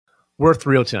We're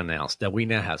thrilled to announce that we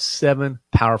now have 7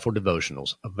 powerful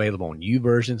devotionals available on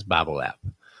YouVersion's Bible app.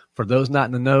 For those not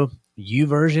in the know,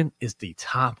 YouVersion is the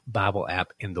top Bible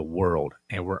app in the world,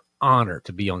 and we're honored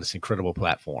to be on this incredible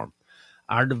platform.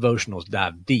 Our devotionals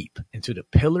dive deep into the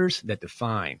pillars that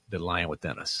define the lion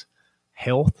within us: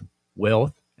 health,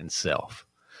 wealth, and self.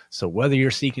 So whether you're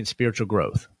seeking spiritual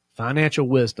growth, financial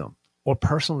wisdom, or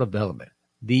personal development,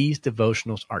 these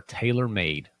devotionals are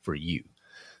tailor-made for you.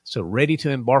 So ready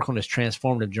to embark on this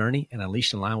transformative journey and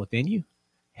unleash the lion within you?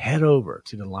 Head over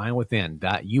to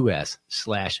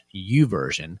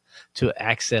thelionwithin.us/YouVersion to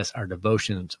access our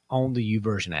devotions on the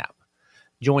YouVersion app.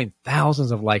 Join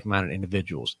thousands of like-minded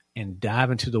individuals and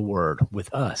dive into the Word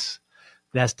with us.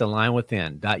 That's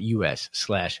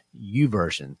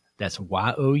thelionwithin.us/YouVersion. That's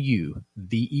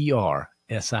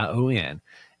YOUVERSION.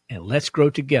 And let's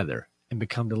grow together and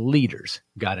become the leaders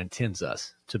God intends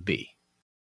us to be.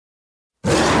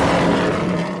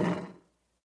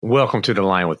 Welcome to The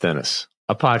Lion Within Us,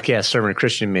 a podcast serving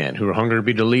Christian men who are hungry to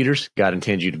be the leaders God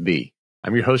intends you to be.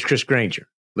 I'm your host, Chris Granger.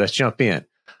 Let's jump in.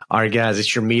 All right, guys,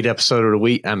 it's your meat episode of the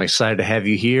week. I'm excited to have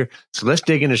you here. So let's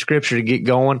dig into scripture to get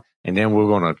going, and then we're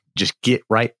going to just get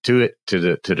right to it, to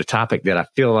the topic that I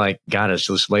feel like God has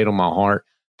just laid on my heart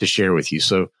to share with you.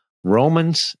 So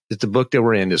Romans is the book that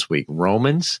we're in this week.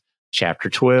 Romans chapter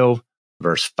 12,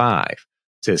 verse 5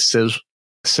 says,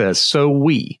 so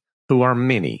we, who are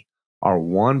many, are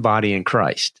one body in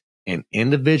Christ, and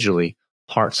individually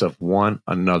parts of one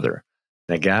another.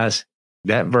 Now, guys,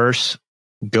 that verse,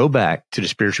 go back to the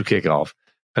spiritual kickoff,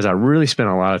 because I really spent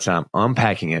a lot of time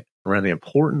unpacking it around the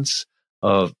importance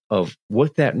of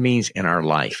what that means in our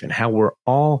life and how we're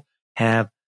all have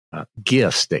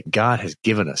gifts that God has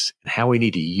given us and how we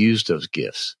need to use those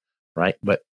gifts, right?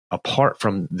 But apart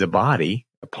from the body,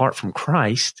 apart from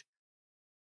Christ,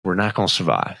 we're not going to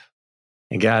survive.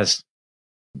 And guys,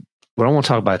 what I want to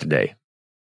talk about today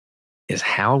is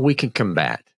how we can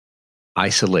combat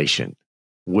isolation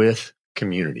with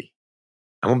community.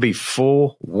 I'm going to be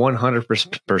full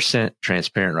 100%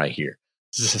 transparent right here.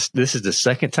 This is the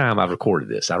second time I've recorded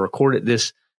this. I recorded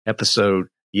this episode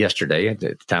yesterday at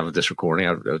the time of this recording,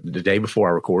 the day before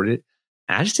I recorded it.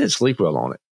 I just didn't sleep well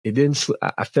on it.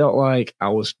 I felt like I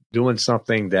was doing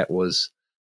something that was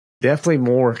definitely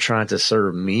more trying to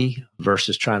serve me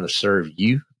versus trying to serve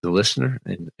you, the listener,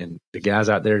 and the guys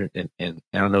out there, and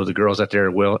I know the girls out there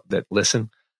as well that listen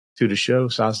to the show.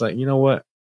 So I was like, you know what?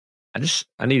 I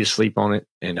need to sleep on it.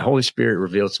 And the Holy Spirit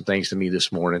revealed some things to me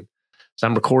this morning. So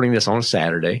I'm recording this on a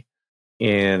Saturday,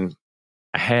 and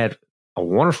I had a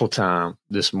wonderful time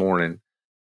this morning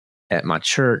at my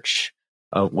church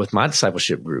with my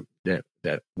discipleship group that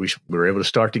we were able to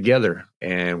start together.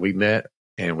 And we met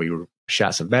and we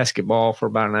shot some basketball for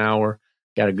about an hour,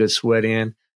 got a good sweat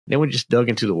in. Then we just dug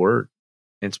into the Word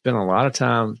and spent a lot of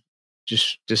time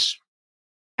just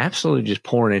absolutely just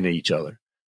pouring into each other.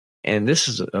 And this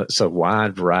is it's a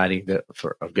wide variety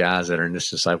of guys that are in this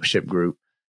discipleship group.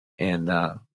 And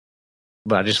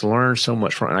but I just learned so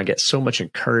much from it, and I get so much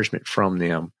encouragement from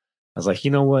them. I was like,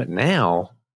 you know what?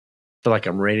 Now I feel like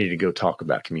I'm ready to go talk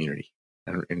about community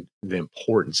and the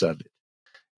importance of it.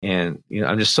 And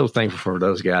I'm just so thankful for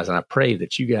those guys, and I pray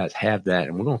that you guys have that.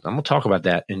 And I'm going to talk about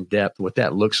that in depth, what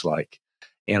that looks like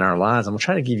in our lives. I'm going to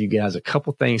try to give you guys a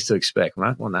couple things to expect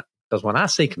because when I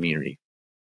say community,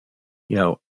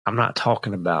 I'm not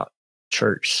talking about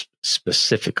church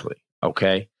specifically.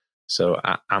 Okay, so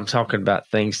I'm talking about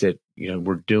things that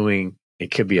we're doing.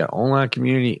 It could be an online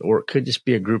community, or it could just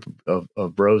be a group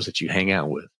of bros that you hang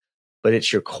out with. But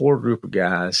it's your core group of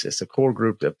guys. It's a core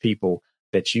group of people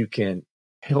that you can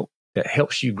help, that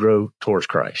helps you grow towards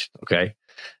Christ. Okay.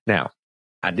 Now,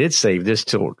 I did save this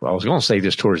I was going to save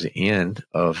this towards the end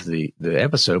of the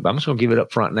episode, but I'm just going to give it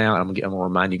up front now. I'm going to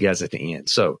remind you guys at the end.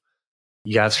 So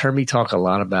you guys heard me talk a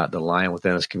lot about the Lion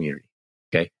Within Us community.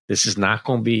 Okay. This is not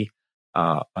going to be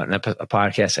a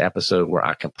podcast episode where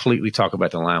I completely talk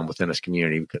about the Lion Within Us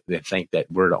community because they think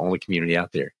that we're the only community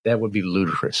out there. That would be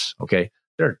ludicrous. Okay.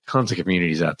 There are tons of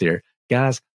communities out there.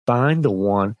 Guys, find the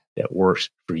one that works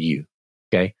for you.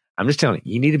 Okay. I'm just telling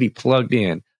you, you need to be plugged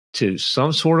in to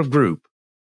some sort of group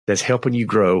that's helping you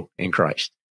grow in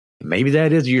Christ. And maybe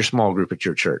that is your small group at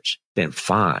your church. Then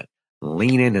fine.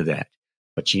 Lean into that.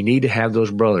 But you need to have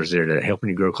those brothers there that are helping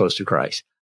you grow close to Christ.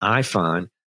 I find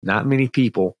not many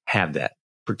people have that,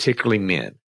 particularly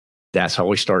men. That's how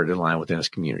we started the Lion Within Us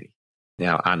community.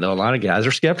 Now, I know a lot of guys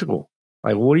are skeptical.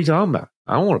 Like, well, what are you talking about?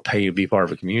 I don't want to pay you to be part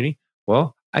of a community.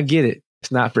 Well, I get it.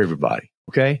 It's not for everybody.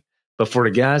 Okay. But for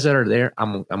the guys that are there,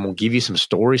 I'm going to give you some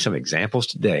stories, some examples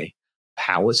today,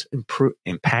 how it's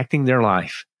impacting their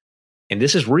life. And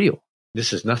this is real.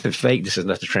 This is nothing fake. This is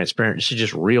nothing transparent. This is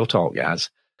just real talk, guys.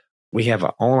 We have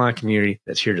an online community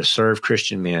that's here to serve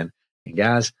Christian men. And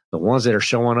guys, the ones that are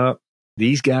showing up,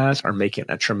 these guys are making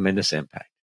a tremendous impact.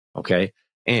 Okay.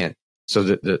 And so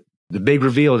the big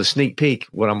reveal, the sneak peek,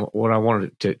 what I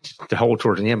wanted to hold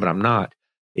towards the end, but I'm not,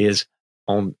 is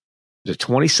on the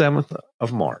 27th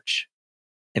of March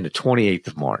and the 28th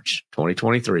of March,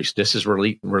 2023. So this is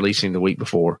releasing the week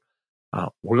before.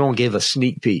 We're going to give a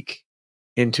sneak peek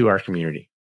into our community.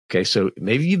 Okay. So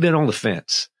maybe you've been on the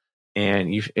fence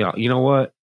and you know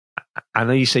what? I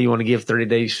know you say you want to give 30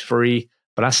 days free,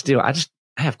 but I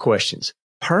have questions.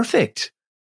 Perfect.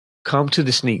 Come to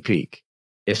the sneak peek.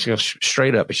 It's going to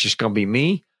straight up. It's just going to be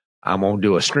me. I'm going to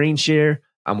do a screen share.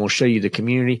 I'm going to show you the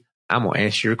community. I'm going to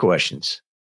answer your questions.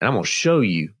 And I'm going to show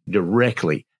you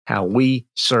directly how we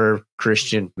serve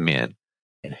Christian men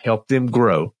and help them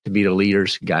grow to be the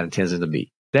leaders God intends them to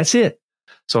be. That's it.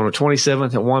 So on the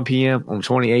 27th at 1 p.m., on the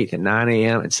 28th at 9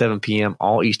 a.m. and 7 p.m.,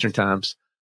 all Eastern times,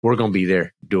 we're going to be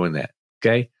there doing that.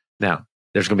 Okay. Now,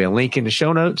 there's going to be a link in the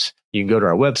show notes. You can go to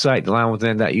our website,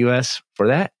 thelinewithin.us, for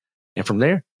that. And from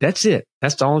there, that's it.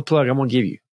 That's the only plug I'm going to give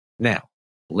you. Now,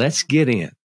 let's get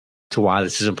in to why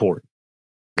this is important.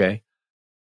 Okay.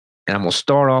 And I'm going to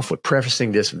start off with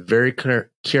prefacing this very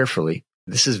carefully.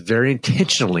 This is very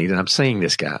intentionally that I'm saying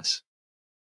this, guys.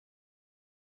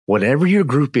 Whatever your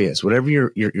group is, whatever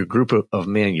your group of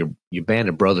men, your band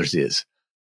of brothers is,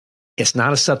 it's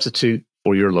not a substitute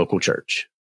for your local church.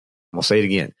 I'm going to say it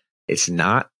again. It's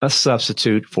not a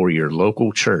substitute for your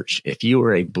local church. If you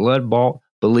are a blood-bought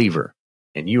believer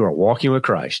and you are walking with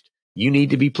Christ, you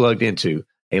need to be plugged into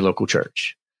a local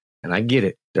church. And I get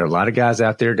it. There are a lot of guys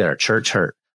out there that are church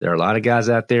hurt. There are a lot of guys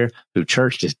out there who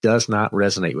church just does not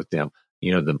resonate with them.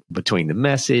 You know, between the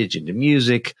message and the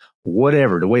music,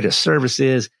 whatever, the way the service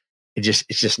is,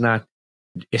 it's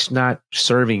not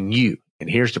serving you. And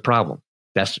here's the problem.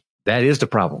 That is the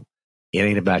problem. It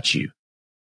ain't about you.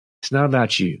 It's not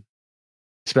about you.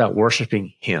 It's about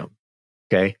worshiping Him.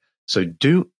 Okay. So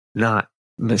do not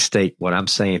mistake what I'm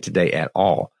saying today at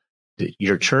all.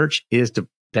 Your church is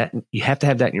that you have to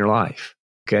have that in your life.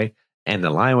 Okay. And the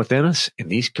Lion Within Us and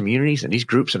these communities and these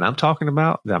groups that I'm talking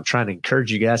about, that I'm trying to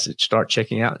encourage you guys to start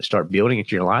checking out and start building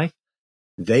into your life,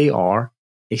 they are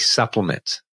a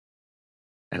supplement.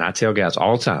 And I tell guys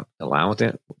all the time,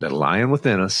 the Lion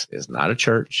Within Us is not a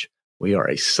church. We are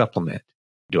a supplement.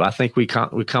 Do I think we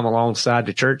come alongside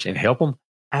the church and help them?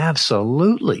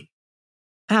 Absolutely.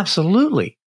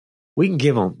 Absolutely. We can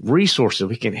give them resources.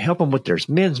 We can help them with their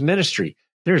men's ministry.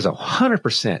 There's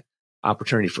 100%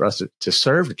 opportunity for us to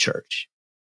serve the church,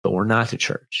 but we're not the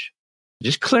church.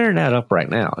 Just clearing that up right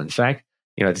now. In fact,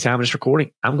 at the time of this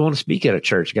recording, I'm going to speak at a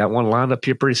church. Got one lined up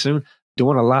here pretty soon,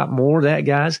 doing a lot more of that,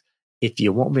 guys. If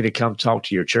you want me to come talk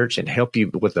to your church and help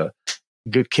you with a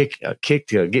good kick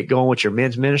to get going with your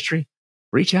men's ministry,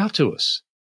 reach out to us.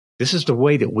 This is the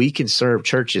way that we can serve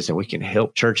churches and we can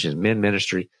help churches, men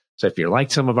ministry. So if you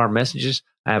like some of our messages,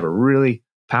 I have a really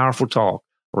powerful talk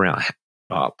around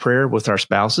prayer with our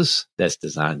spouses that's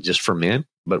designed just for men,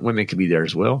 but women can be there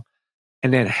as well.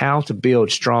 And then how to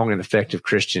build strong and effective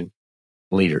Christian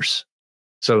leaders.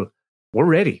 So we're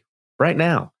ready right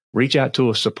now. Reach out to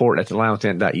us, support at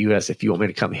thelinewithin.us if you want me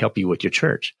to come help you with your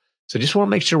church. So just want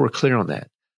to make sure we're clear on that,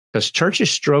 because churches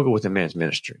struggle with the men's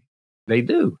ministry. They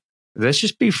do. Let's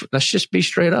just be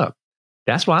straight up.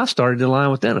 That's why I started the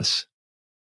Lion Within Us.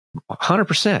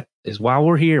 100% is why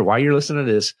we're here. Why you're listening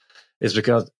to this is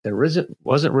because there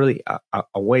wasn't really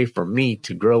a way for me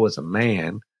to grow as a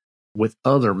man with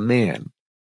other men.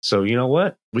 So you know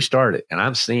what? We started, and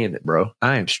I'm seeing it, bro.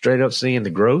 I am straight up seeing the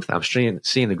growth. I'm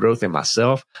seeing the growth in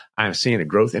myself. I'm seeing the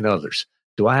growth in others.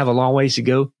 Do I have a long ways to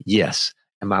go? Yes.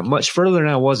 Am I much further than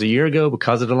I was a year ago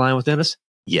because of the Lion Within Us?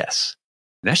 Yes.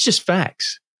 And that's just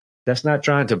facts. That's not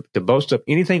trying to boast up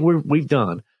anything we've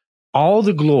done. All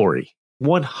the glory,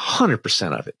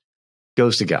 100% of it,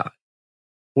 goes to God.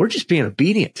 We're just being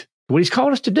obedient to what He's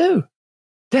called us to do.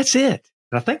 That's it.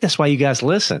 And I think that's why you guys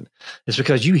listen. It's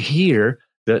because you hear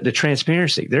the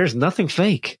transparency. There's nothing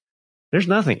fake. There's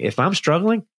nothing. If I'm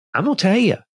struggling, I'm going to tell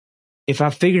you. If I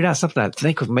figured out something I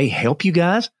think may help you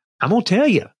guys, I'm going to tell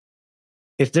you.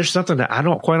 If there's something that I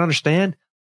don't quite understand,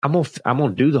 I'm going to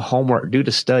do the homework, do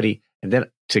the study, and then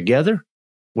together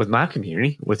with my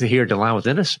community, with here at the Lion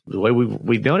Within Us, the way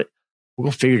we've done it, we're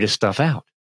going to figure this stuff out.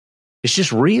 It's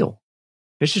just real.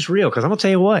 It's just real. Because I'm going to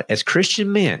tell you what, as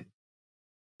Christian men,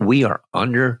 we are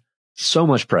under so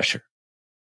much pressure.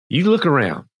 You look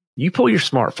around, you pull your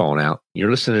smartphone out, you're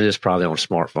listening to this probably on a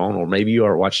smartphone, or maybe you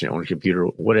are watching it on a computer,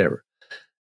 whatever.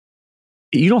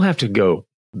 You don't have to go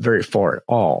very far at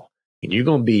all, and you're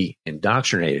going to be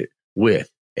indoctrinated with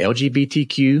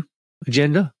LGBTQ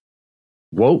agenda,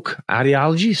 woke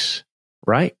ideologies,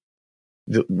 right?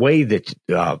 The way that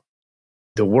the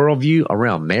worldview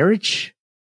around marriage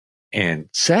and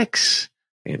sex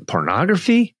and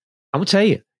pornography, I'm going to tell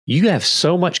you, you have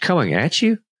so much coming at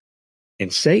you,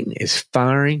 and Satan is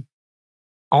firing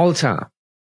all the time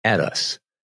at us.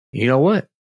 You know what?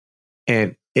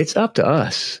 And it's up to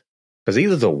us, because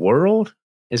either the world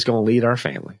is going to lead our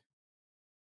family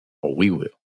or we will.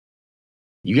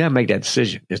 You got to make that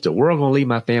decision. Is the world going to lead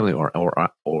my family or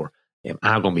am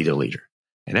I going to be the leader?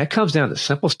 And that comes down to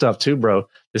simple stuff too, bro.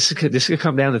 This could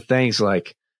come down to things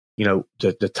like, you know,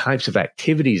 the types of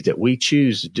activities that we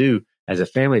choose to do as a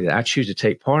family that I choose to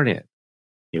take part in.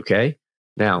 Okay.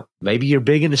 Now, maybe you're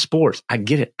big into sports. I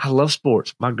get it. I love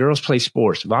sports. My girls play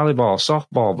sports, volleyball,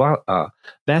 softball,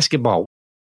 basketball.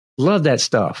 Love that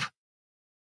stuff.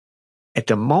 At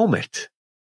the moment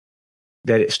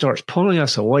that it starts pulling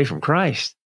us away from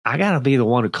Christ, I got to be the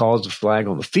one who calls the flag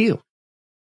on the field.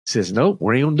 Says, nope,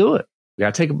 we ain't going to do it. We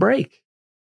got to take a break.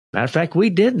 Matter of fact, we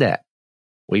did that.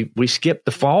 We skipped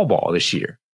the fall ball this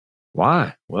year.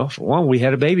 Why? Well, for one, we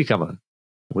had a baby coming.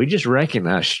 We just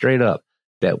recognized straight up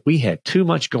that we had too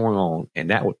much going on,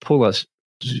 and that would pull us,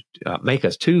 make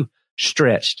us too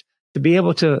stretched to be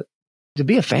able to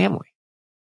be a family.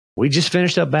 We just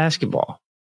finished up basketball,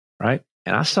 right?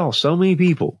 And I saw so many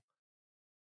people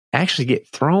actually get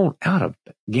thrown out of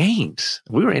games.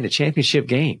 We were in a championship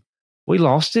game. We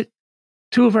lost it.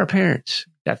 2 of our parents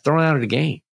got thrown out of the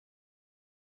game.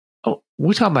 Oh,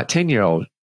 we're talking about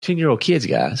 10-year-old kids,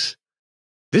 guys.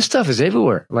 This stuff is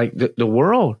everywhere. Like the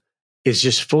world is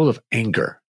just full of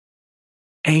anger.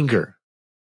 And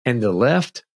the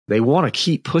left, they want to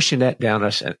keep pushing that down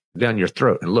us and down your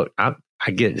throat. And look, I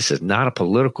get it. This is not a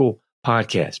political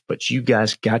podcast, but you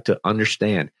guys got to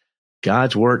understand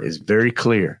God's word is very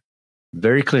clear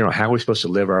on how we're supposed to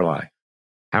live our life,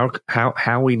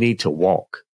 how we need to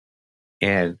walk.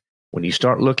 And when you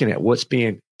start looking at what's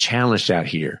being challenged out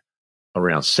here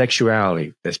around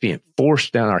sexuality that's being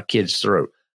forced down our kids'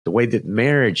 throat, the way that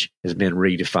marriage has been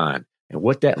redefined and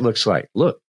what that looks like,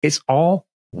 look, it's all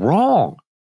wrong.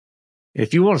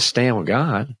 If you want to stand with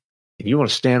God and you want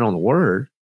to stand on the word,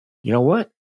 you know what?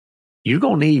 You're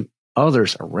going to need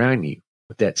others around you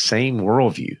with that same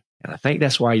worldview. And I think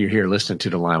that's why you're here listening to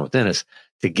The Lion Within Us,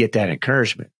 to get that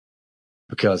encouragement,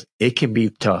 because it can be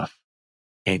tough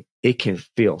and it can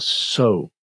feel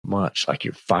so much like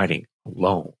you're fighting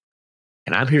alone.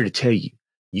 And I'm here to tell you,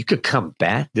 you could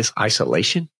combat this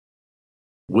isolation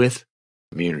with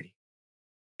community.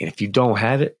 And if you don't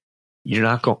have it, you're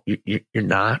not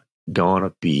going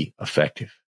to be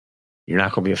effective. You're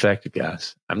not going to be effective,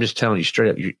 guys. I'm just telling you straight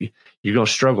up, you're going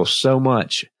to struggle so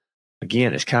much.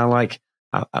 Again, it's kind of like,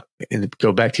 and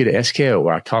go back to the SKO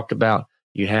where I talked about,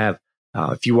 you have,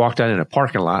 if you walked out in a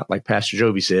parking lot, like Pastor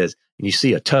Joby says, and you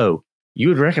see a toe, you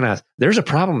would recognize there's a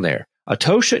problem there. A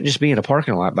toe shouldn't just be in a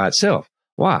parking lot by itself.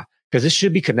 Why? Because it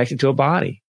should be connected to a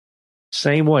body.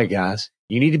 Same way, guys.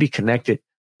 You need to be connected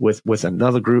with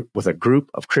another group, with a group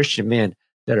of Christian men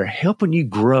that are helping you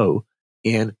grow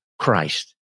in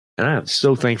Christ. And I am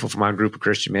so thankful for my group of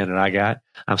Christian men that I got.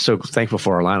 I'm so thankful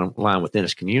for our Lion Within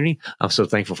Us community. I'm so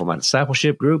thankful for my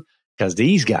discipleship group, because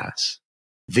these guys,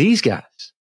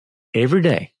 every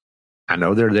day, I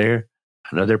know they're there.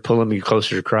 I know they're pulling me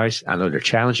closer to Christ. I know they're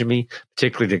challenging me,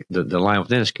 particularly the Lion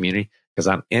Within Us community, because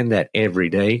I'm in that every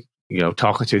day,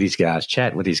 talking to these guys,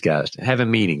 chatting with these guys, having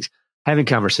meetings, having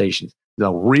conversations,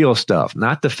 the real stuff,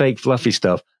 not the fake fluffy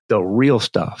stuff, the real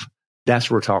stuff. That's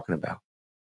what we're talking about.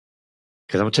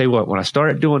 Because I'm going to tell you what, when I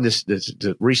started doing this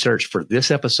research for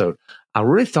this episode, I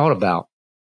really thought about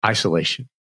isolation,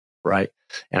 right?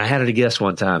 And I had a guest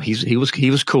one time. He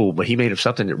was cool, but he made up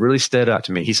something that really stood out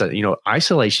to me. He said,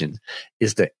 isolation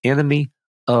is the enemy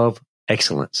of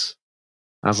excellence.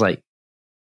 I was like,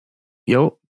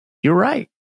 you're right.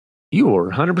 You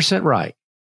are 100% right.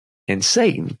 And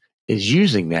Satan is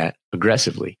using that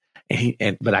aggressively.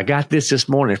 But I got this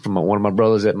morning from one of my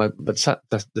brothers at my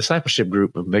discipleship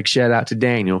group. A big shout out to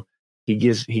Daniel. He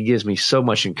gives me so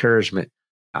much encouragement.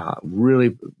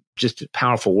 Really, just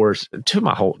powerful words to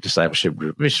my whole discipleship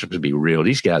group. Just to be real,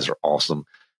 these guys are awesome.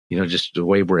 Just the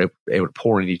way we're able to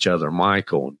pour into each other.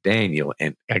 Michael and Daniel,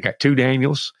 and I got 2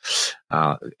 Daniels,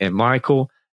 and Michael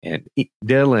and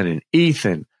Dylan and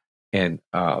Ethan and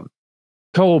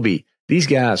Colby. These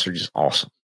guys are just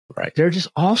awesome, right? They're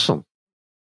just awesome.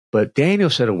 But Daniel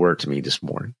said a word to me this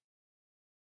morning.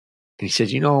 And he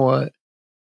said, you know what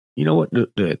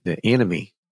the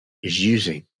enemy is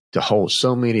using to hold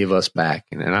so many of us back?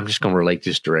 And I'm just going to relate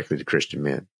this directly to Christian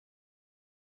men.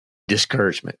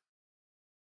 Discouragement.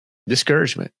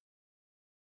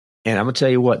 And I'm going to tell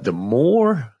you what, the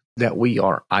more that we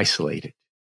are isolated,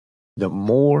 the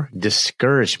more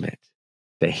discouragement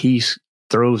that he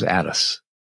throws at us,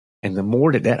 and the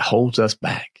more that holds us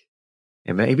back.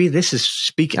 And maybe this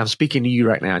is I'm speaking to you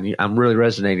right now, and I'm really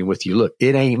resonating with you. Look,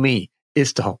 it ain't me.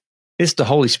 It's the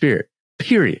Holy Spirit,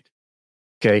 period.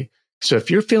 Okay. So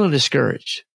if you're feeling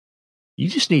discouraged, you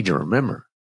just need to remember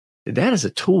that is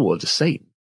a tool of the Satan,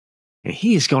 and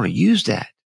he is going to use that.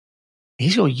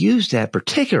 He's going to use that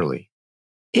particularly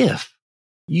if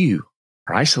you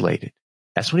are isolated.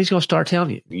 That's when he's going to start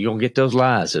telling you. You're going to get those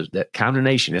lies, that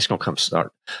condemnation. It's going to come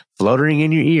start fluttering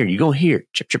in your ear. You're going to hear it,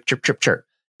 chirp, chirp, chirp, chirp, chirp.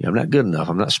 I'm not good enough.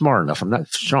 I'm not smart enough. I'm not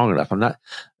strong enough.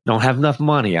 Don't have enough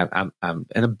money. I'm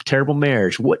in a terrible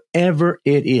marriage. Whatever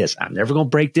it is, I'm never going to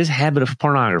break this habit of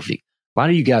pornography. A lot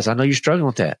of you guys, I know you're struggling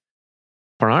with that.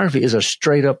 Pornography is a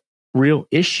straight up real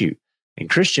issue, and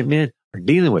Christian men are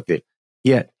dealing with it,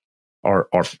 yet are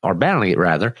battling it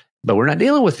rather, but we're not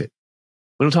dealing with it.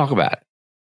 We don't talk about it,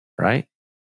 right?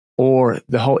 Or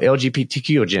the whole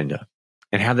LGBTQ agenda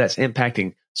and how that's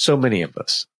impacting so many of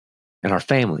us and our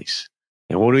families.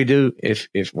 And what do we do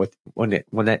when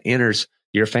that enters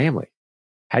your family?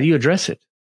 How do you address it?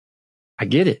 I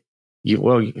get it.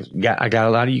 I got a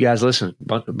lot of you guys listening,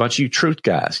 a bunch of you truth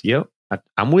guys. Yep,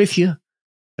 I'm with you.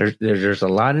 There's a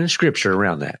lot in the scripture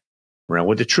around that, around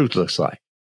what the truth looks like.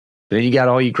 But then you got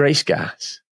all you grace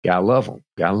guys. Gotta love them.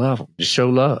 Gotta love them. Just show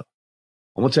love.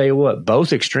 I'm gonna tell you what,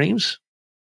 both extremes,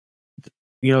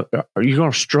 are you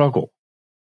gonna struggle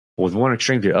with one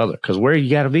extreme to the other? Because where you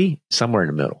got to be, somewhere in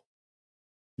the middle.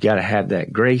 You got to have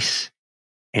that grace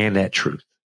and that truth,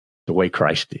 the way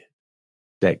Christ did.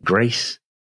 That grace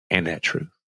and that truth.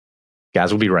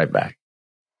 Guys, we'll be right back.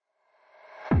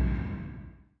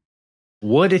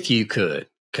 What if you could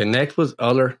connect with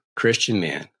other Christian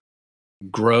men,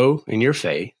 grow in your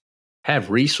faith, have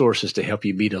resources to help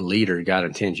you be the leader God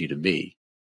intends you to be,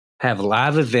 have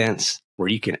live events where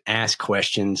you can ask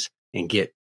questions and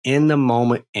get in the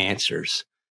moment answers,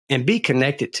 and be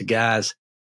connected to guys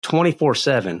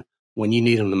 24/7 when you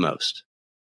need them the most?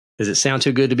 Does it sound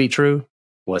too good to be true?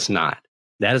 Well, it's not.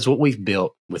 That is what we've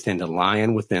built within the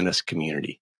Lion Within Us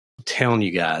community. I'm telling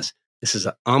you guys, this is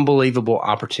an unbelievable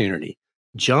opportunity.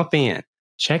 Jump in,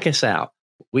 check us out.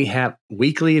 We have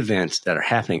weekly events that are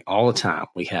happening all the time.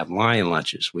 We have Lion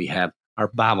Lunches. We have our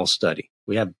Bible study.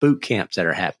 We have boot camps that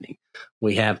are happening.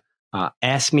 We have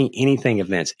Ask Me Anything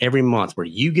events every month where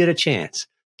you get a chance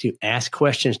to ask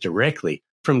questions directly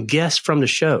from guests from the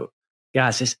show.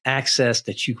 Guys, it's access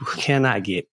that you cannot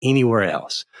get anywhere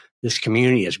else. This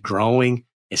community is growing.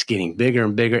 It's getting bigger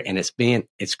and bigger, and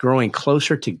it's growing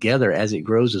closer together as it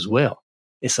grows as well.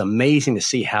 It's amazing to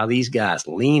see how these guys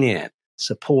lean in,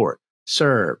 support,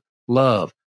 serve,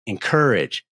 love,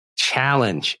 encourage,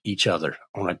 challenge each other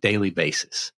on a daily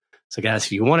basis. So guys,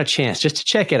 if you want a chance just to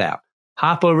check it out,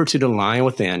 hop over to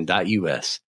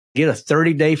thelionwithin.us. Get a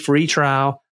 30-day free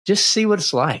trial. Just see what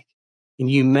it's like.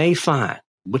 And you may find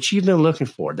what you've been looking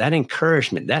for, that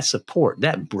encouragement, that support,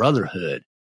 that brotherhood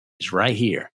is right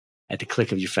here at the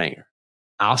click of your finger.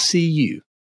 I'll see you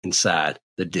inside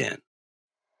the den.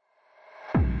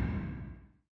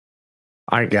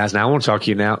 All right, guys. Now I want to talk to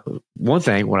you now. One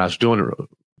thing, when I was doing,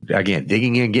 again,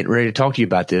 digging in, getting ready to talk to you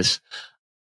about this,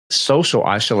 social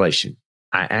isolation.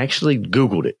 I actually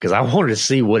Googled it because I wanted to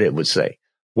see what it would say.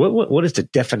 What is the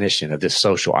definition of this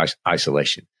social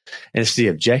isolation? And it's the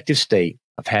objective state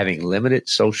of having limited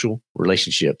social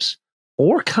relationships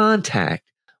or contact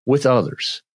with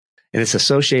others. And it's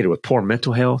associated with poor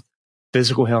mental health,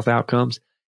 physical health outcomes.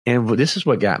 And this is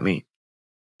what got me.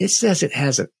 It says it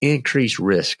has an increased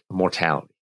risk of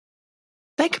mortality.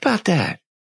 Think about that.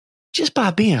 Just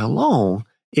by being alone,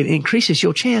 it increases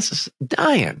your chances of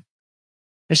dying.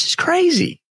 It's just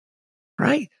crazy,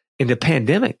 right? In the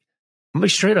pandemic, I'm going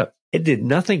to be straight up, it did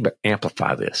nothing but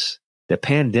amplify this. The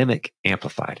pandemic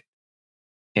amplified it.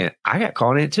 And I got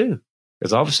caught in it too,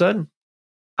 because all of a sudden,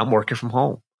 I'm working from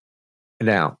home.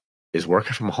 Now, is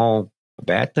working from home a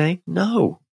bad thing?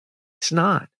 No, it's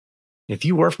not. If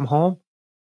you work from home,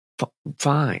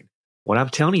 fine. What I'm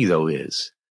telling you, though,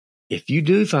 is if you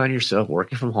do find yourself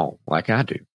working from home, like I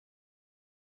do,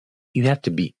 you have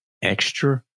to be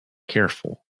extra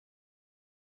careful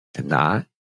to not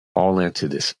fall into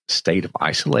this state of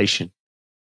isolation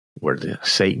where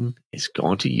Satan is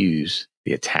going to use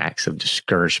the attacks of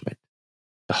discouragement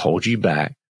to hold you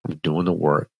back from doing the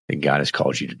work that God has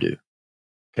called you to do.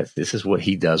 Because this is what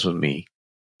he does with me.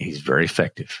 He's very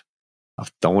effective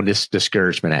of throwing this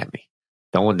discouragement at me.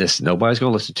 Throwing this, nobody's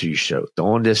going to listen to your show.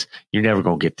 Throwing this, you're never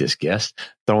going to get this guest.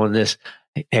 Throwing this,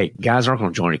 hey, guys aren't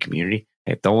going to join your community.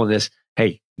 Hey, throwing this,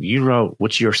 hey, you know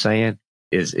what you're saying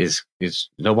is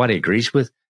nobody agrees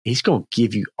with, he's going to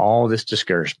give you all this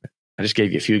discouragement. I just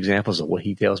gave you a few examples of what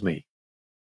he tells me,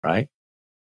 right?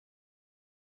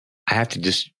 I have to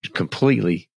just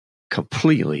completely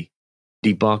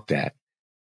debunk that.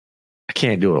 I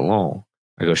can't do it alone.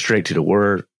 I go straight to the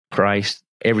Word, Christ,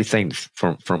 everything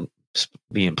from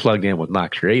being plugged in with my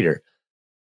Creator.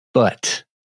 But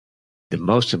the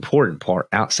most important part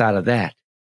outside of that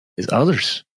is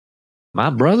others, my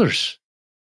brothers,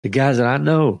 the guys that I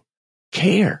know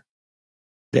care,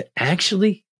 that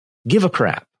actually give a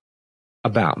crap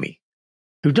about me,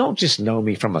 who don't just know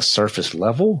me from a surface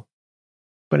level,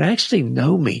 but actually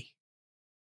know me.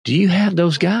 Do you have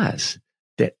those guys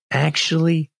that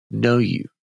actually know you?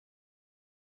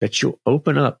 That you'll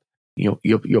open up,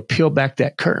 you'll peel back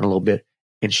that curtain a little bit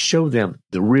and show them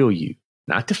the real you,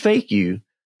 not the fake you,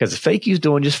 because the fake you's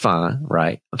doing just fine,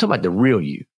 right? I'm talking about the real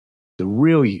you, the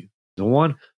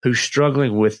one who's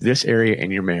struggling with this area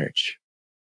in your marriage.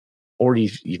 Or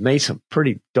you've made some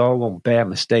pretty doggone bad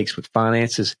mistakes with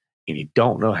finances and you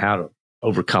don't know how to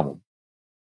overcome them,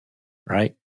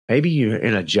 right? Maybe you're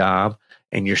in a job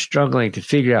and you're struggling to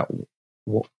figure out,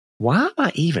 why am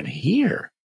I even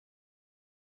here?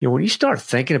 When you start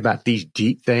thinking about these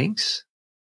deep things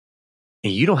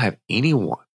and you don't have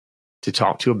anyone to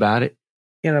talk to about it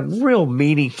in a real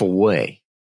meaningful way,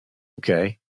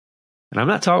 okay? And I'm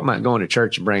not talking about going to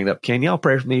church and bringing up, can y'all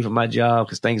pray for me for my job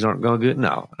because things aren't going good?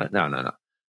 No.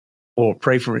 Or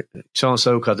pray for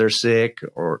so-and-so because they're sick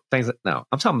or things like that. No,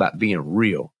 I'm talking about being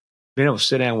real, being able to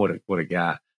sit down with a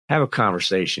guy, have a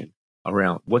conversation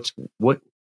around what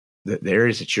the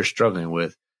areas that you're struggling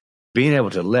with, being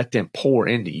able to let them pour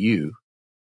into you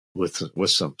with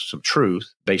some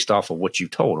truth based off of what you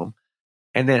told them,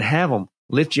 and then have them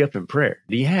lift you up in prayer.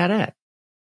 Do you have that?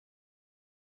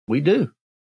 We do.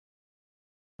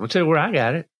 I'm going to tell you where I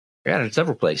got it. I got it in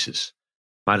several places.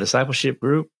 My discipleship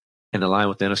group and the Line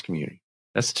Within Us community.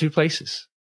 That's the two places,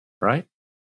 right?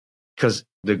 Because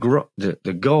the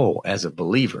goal as a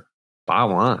believer,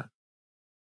 bottom line,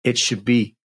 it should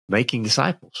be making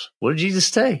disciples. What did Jesus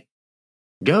say?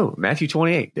 Go, Matthew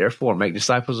 28, therefore make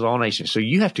disciples of all nations. So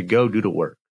you have to go do the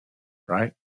work,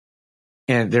 right?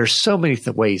 And there's so many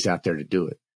ways out there to do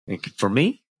it. And for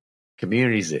me,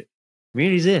 community's it.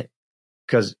 Community's it.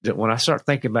 Because when I start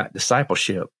thinking about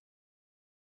discipleship,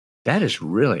 that is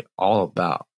really all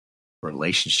about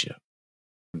relationship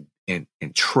and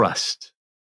trust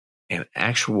and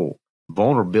actual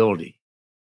vulnerability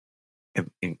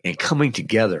and coming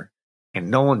together and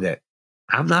knowing that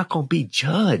I'm not going to be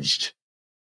judged.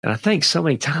 And I think so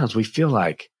many times we feel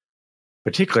like,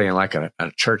 particularly in like a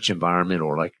church environment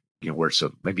or like, where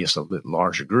maybe it's a bit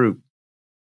larger group,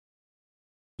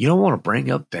 you don't want to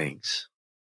bring up things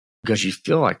because you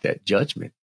feel like that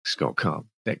judgment is going to come,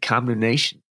 that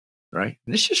condemnation, right?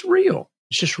 And it's just real.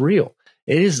 It's just real.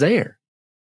 It is there.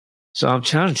 So I'm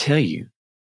trying to tell you,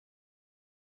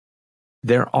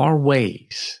 there are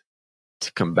ways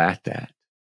to combat that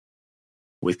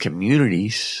with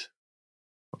communities,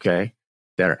 okay,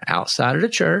 that are outside of the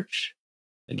church.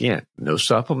 Again, no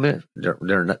supplement.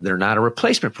 They're not a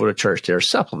replacement for the church. They're a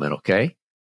supplement, okay?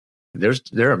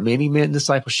 There are many men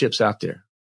discipleships out there,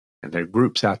 and there are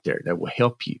groups out there that will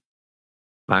help you.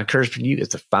 My encouragement for you is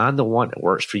to find the one that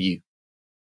works for you.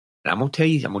 And I'm going to tell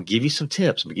you, I'm going to give you some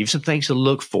tips. I'm going to give you some things to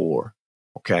look for,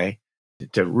 okay,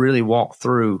 to really walk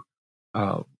through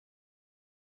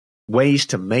ways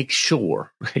to make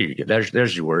sure,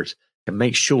 there's your words, to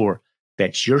make sure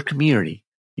that your community,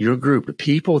 your group, the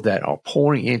people that are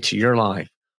pouring into your life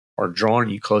are drawing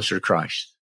you closer to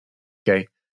Christ, okay?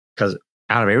 Because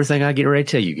out of everything I get ready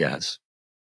to tell you guys,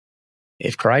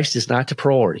 if Christ is not the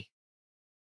priority,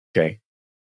 okay,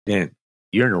 then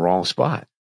you're in the wrong spot.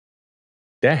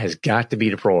 That has got to be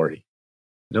the priority,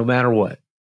 no matter what.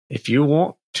 If you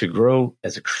want to grow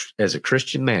as a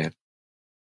Christian man,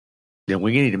 then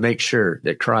we need to make sure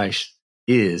that Christ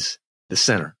is the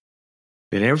center.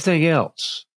 Then everything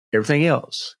else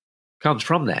comes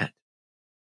from that.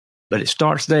 But it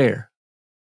starts there.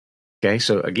 Okay,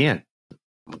 so again,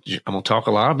 I'm going to talk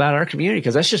a lot about our community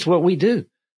because that's just what we do.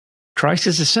 Christ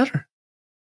is the center.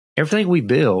 Everything we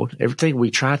build, everything we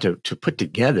try to put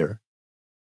together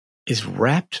is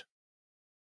wrapped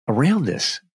around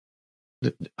this.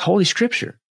 The Holy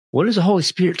Scripture. What is the Holy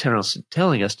Spirit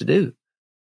telling us to do?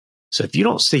 So if you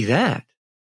don't see that,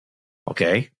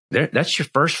 okay, that's your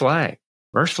first flag.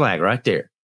 First flag right there.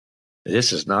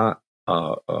 This is not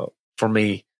for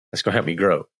me. That's going to help me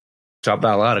grow. Talk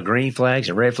about a lot of green flags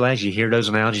and red flags. You hear those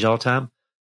analogies all the time.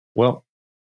 Well,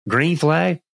 green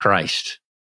flag, Christ.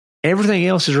 Everything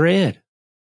else is red.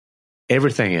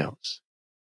 Everything else.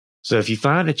 So if you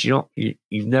find that you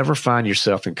never find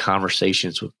yourself in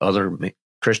conversations with other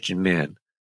Christian men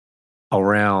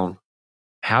around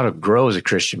how to grow as a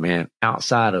Christian man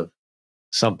outside of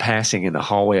some passing in the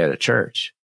hallway at a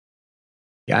church,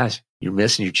 guys, you're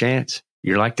missing your chance.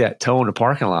 You're like that toe in the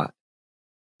parking lot.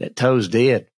 That toe's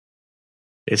dead.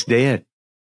 It's dead.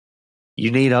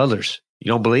 You need others. You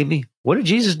don't believe me? What did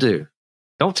Jesus do?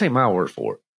 Don't take my word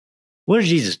for it. What did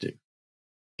Jesus do?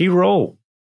 He rolled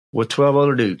with 12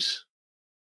 other dudes.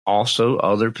 Also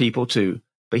other people too.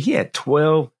 But he had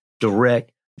 12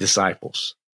 direct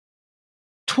disciples.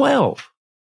 12.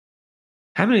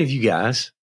 How many of you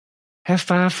guys have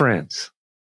 5 friends?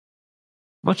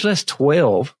 Much less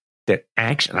 12 that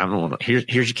actually, I don't know, here's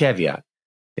your caveat,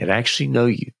 that actually know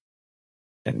you,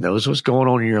 that knows what's going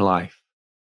on in your life.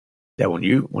 That when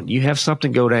you have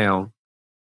something go down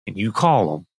and you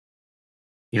call them,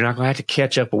 you're not going to have to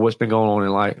catch up with what's been going on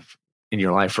in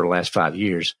your life for the last 5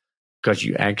 years, because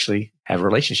you actually have a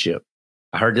relationship.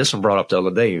 I heard this one brought up the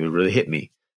other day. It really hit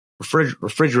me.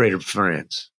 Refrigerator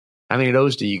friends. How many of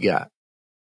those do you got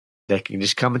that can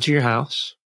just come into your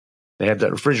house? They have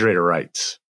that refrigerator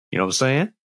rights. You know what I'm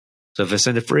saying? So if it's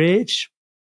in the fridge,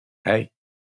 hey,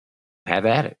 have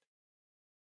at it.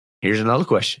 Here's another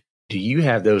question. Do you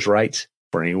have those rights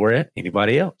for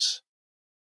anybody else?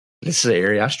 This is an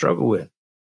area I struggle with.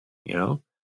 You know,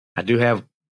 I do have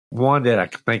one that I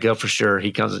can think of for sure.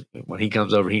 When he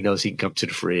comes over, he knows he can come to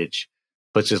the fridge,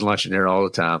 puts his lunch in there all the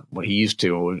time. When he used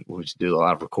to, we used to do a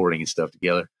lot of recording and stuff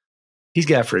together. He's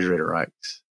got refrigerator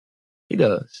rights. He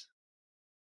does.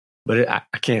 But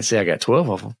I can't say I got 12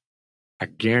 of them. I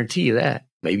guarantee you that.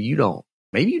 Maybe you don't.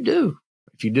 Maybe you do.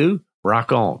 If you do,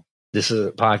 rock on. This is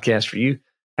a podcast for you.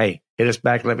 Hey, hit us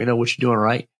back. Let me know what you're doing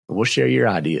right, and we'll share your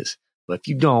ideas. But if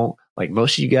you don't, like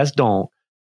most of you guys don't,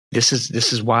 this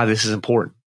is why this is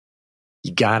important.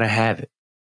 You got to have it.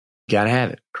 You got to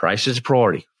have it. Christ is a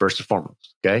priority, first and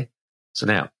foremost. Okay? So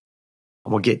now,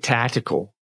 I'm going to get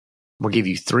tactical. I'm going to give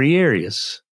you 3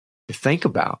 areas to think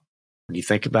about when you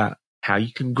think about how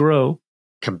you can grow,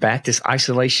 combat this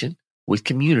isolation with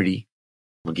community.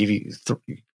 I'm going to give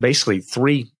you basically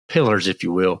 3 pillars, if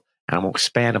you will, and I'm going to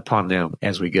expand upon them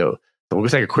as we go. So we're going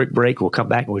to take a quick break. We'll come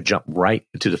back and we'll jump right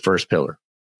into the first pillar.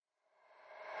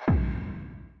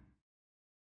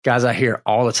 Guys, I hear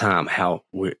all the time how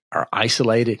we are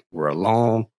isolated, we're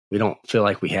alone, we don't feel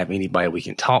like we have anybody we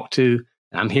can talk to.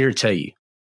 And I'm here to tell you,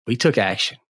 we took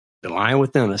action. The Lion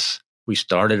Within Us, we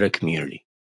started a community.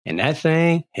 And that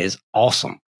thing is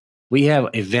awesome. We have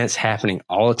events happening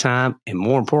all the time. And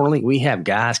more importantly, we have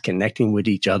guys connecting with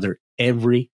each other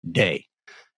every day.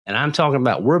 And I'm talking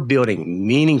about we're building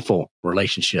meaningful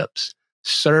relationships,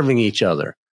 serving each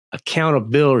other,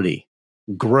 accountability,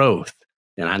 growth.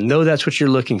 And I know that's what you're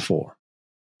looking for.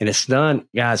 And it's done,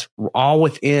 guys, all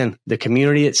within the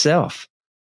community itself.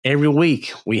 Every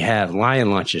week we have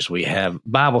Lion Lunches, we have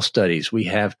Bible studies, we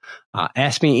have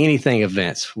Ask Me Anything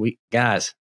events. We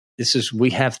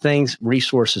have things,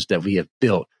 resources that we have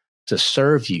built to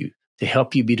serve you, to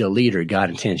help you be the leader God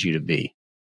intends you to be.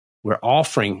 We're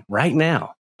offering right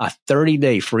now a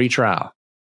 30-day free trial.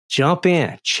 Jump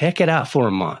in, check it out for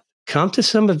a month. Come to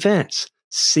some events,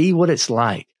 see what it's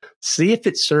like. See if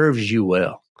it serves you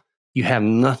well. You have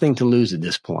nothing to lose at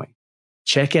this point.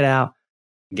 Check it out.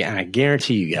 And I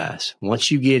guarantee you guys,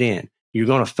 once you get in, you're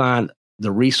going to find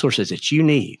the resources that you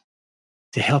need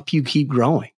to help you keep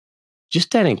growing.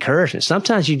 Just that encouragement.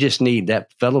 Sometimes you just need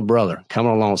that fellow brother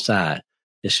coming alongside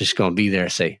that's just going to be there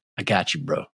and say, I got you,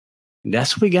 bro. And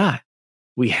that's what we got.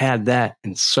 We have that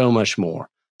and so much more.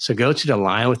 So go to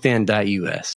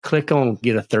thelionwithin.us, click on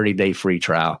get a 30-day free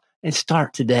trial and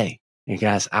start today. And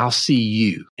guys, I'll see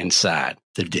you inside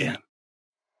the den.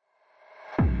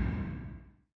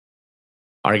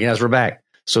 All right, guys, we're back.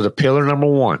 So the pillar number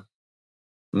 1,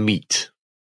 meet.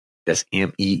 That's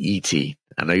M-E-E-T.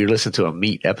 I know you're listening to a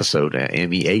meet episode,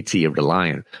 M-E-A-T of the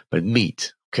Lion, but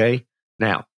meet, okay?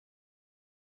 Now,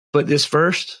 put this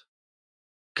first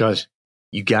because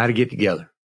you got to get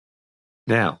together.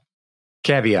 Now,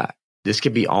 caveat, this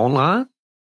could be online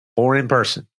or in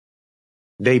person.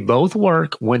 They both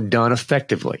work when done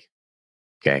effectively.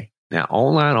 Okay. Now,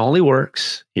 online only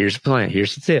works. Here's the plan.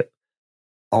 Here's the tip.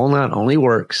 Online only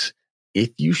works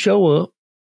if you show up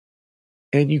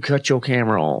and you cut your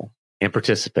camera on and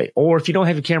participate. Or if you don't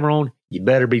have your camera on, you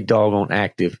better be doggone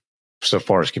active so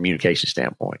far as communication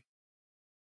standpoint.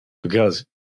 Because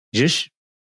just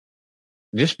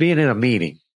being in a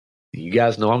meeting, you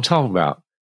guys know what I'm talking about.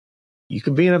 You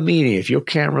can be in a meeting. If your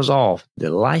camera's off,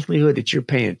 the likelihood that you're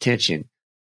paying attention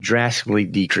drastically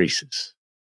decreases.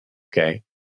 Okay.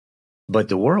 But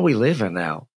the world we live in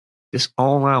now, This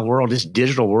online world, this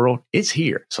digital world, it's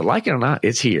here. So like it or not,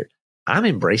 it's here. I'm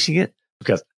embracing it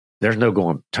because there's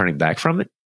no turning back from it.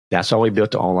 That's why we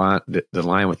built the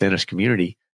Lion Within Us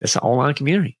community. It's an online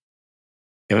community.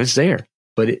 And it's there,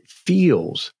 but it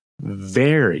feels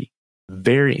very,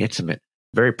 very intimate,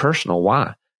 very personal.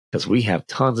 Why? Because we have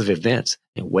tons of events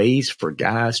and ways for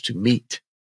guys to meet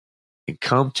and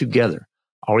come together.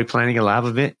 Are we planning a live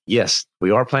event? Yes,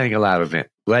 we are planning a live event.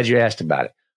 Glad you asked about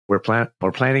it. We're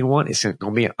planning one. It's going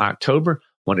to be in October.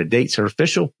 When the dates are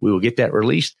official, we will get that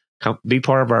released. Come be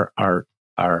part of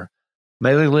our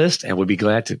mailing list, and we'll be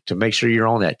glad to make sure you're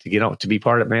on that. To get on to be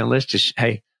part of that mailing list, just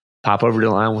pop over to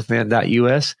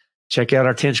lionwithin.us, check out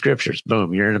our 10 scriptures.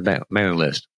 Boom, you're in the mailing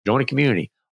list. Join a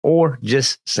community, or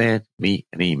just send me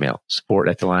an email,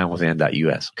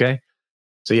 support@thelionwithin.us. Okay,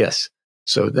 so yes,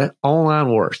 so that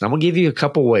online works. Now I'm gonna give you a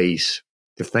couple ways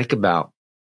to think about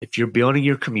if you're building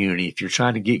your community, if you're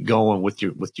trying to get going with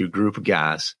your group of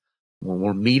guys when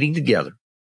we're meeting together.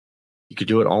 You could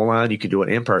do it online. You could do it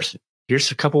in person.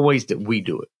 Here's a couple ways that we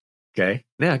do it. Okay.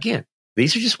 Now, again,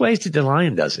 these are just ways that the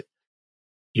Lion does it.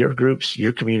 Your groups,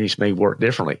 your communities may work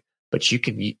differently, but you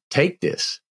can take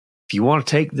this. If you want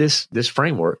to take this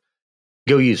framework,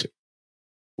 go use it.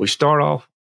 We start off,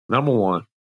 number one,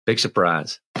 big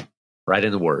surprise, right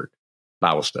in the Word,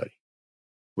 Bible study.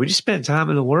 We just spend time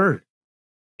in the Word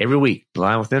every week. The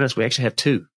Lion Within Us, we actually have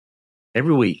 2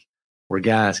 every week where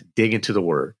guys dig into the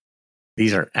Word.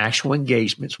 These are actual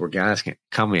engagements where guys can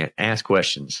come in, ask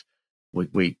questions.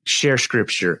 We share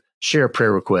scripture, share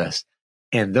prayer requests.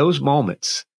 And those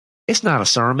moments, it's not a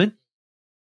sermon,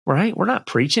 right? We're not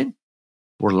preaching.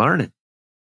 We're learning.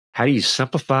 How do you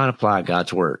simplify and apply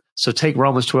God's word? So take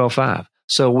Romans 12:5.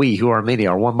 So we, who are many,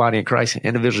 are one body in Christ and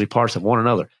individually parts of one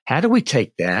another. How do we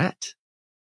take that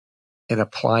and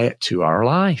apply it to our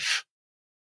life?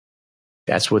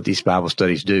 That's what these Bible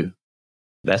studies do.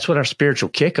 That's what our spiritual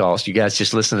kickoffs, you guys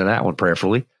just listen to that one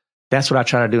prayerfully. That's what I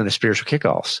try to do in the spiritual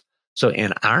kickoffs. So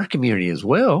in our community as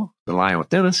well, the Lion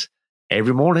Within Us,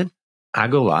 every morning I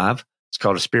go live. It's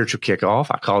called a spiritual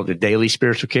kickoff. I call it the daily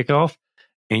spiritual kickoff.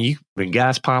 And when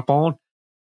guys pop on,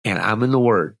 and I'm in the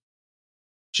Word,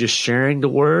 just sharing the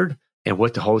Word and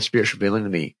what the Holy Spirit's revealing to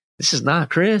me. This is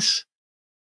not Chris.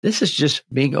 This is just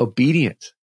being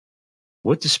obedient.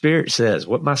 What the Spirit says,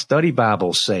 what my study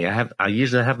Bibles say. I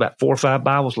usually have about 4 or 5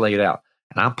 Bibles laid out,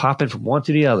 and I'm popping from one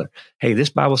to the other. Hey,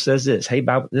 this Bible says this. Hey,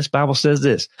 this Bible says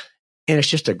this. And it's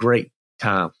just a great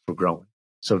time for growing.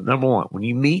 So number one, when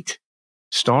you meet,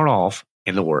 start off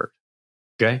in the Word.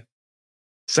 Okay?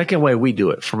 Second way we do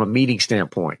it from a meeting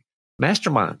standpoint,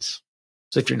 masterminds.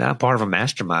 So if you're not part of a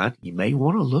mastermind, you may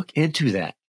want to look into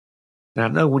that. Now, I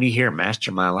know when you hear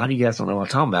mastermind, a lot of you guys don't know what I'm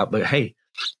talking about, but hey,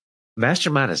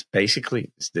 mastermind is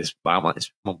basically this Bible. I'm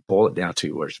going to boil it down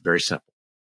to where it's very simple.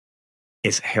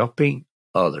 It's helping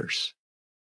others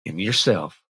and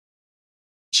yourself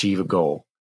achieve a goal.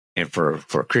 And for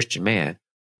a Christian man,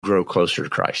 grow closer to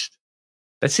Christ.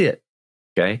 That's it.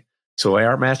 Okay. So the way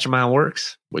our mastermind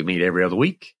works, we meet every other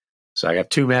week. So I got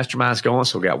 2 masterminds going.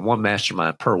 So we got 1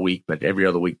 mastermind per week, but every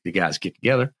other week the guys get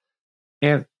together.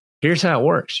 And here's how it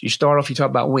works. You start off, you talk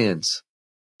about wins.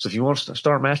 So if you want to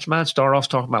start a mastermind, start off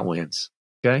talking about wins.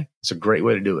 Okay. It's a great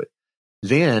way to do it.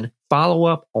 Then follow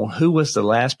up on who was the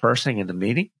last person in the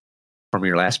meeting from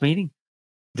your last meeting.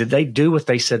 Did they do what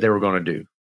they said they were going to do?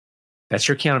 That's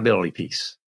your accountability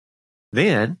piece.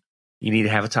 Then you need to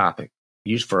have a topic.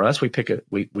 For us, we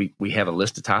have a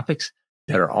list of topics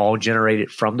that are all generated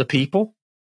from the people.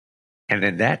 And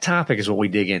then that topic is what we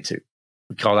dig into.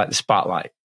 We call that the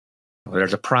spotlight.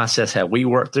 There's a process that we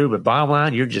work through, but bottom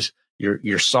line,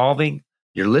 you're solving,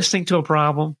 you're listening to a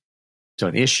problem, to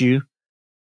an issue,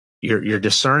 you're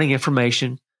discerning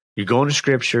information, you're going to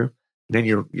scripture, then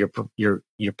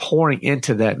you're pouring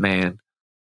into that man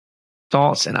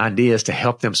thoughts and ideas to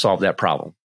help them solve that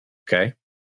problem. Okay.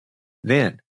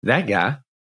 Then that guy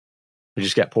who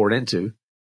just got poured into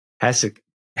has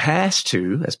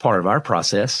to, as part of our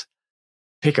process,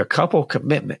 pick a couple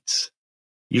commitments,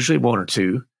 usually 1 or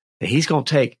 2, that he's going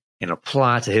to take and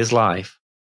apply to his life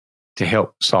to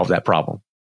help solve that problem.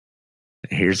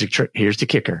 And here's the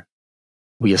kicker.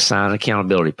 We assign an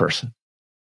accountability person.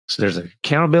 So there's an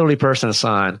accountability person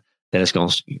assigned that is going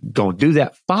to do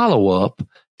that follow-up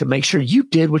to make sure you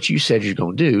did what you said you're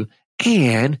going to do.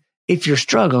 And if you're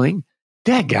struggling,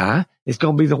 that guy is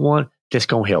going to be the one that's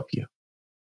going to help you.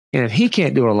 And if he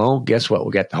can't do it alone, guess what?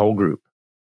 We got the whole group.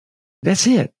 That's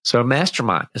it. So a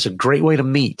mastermind is a great way to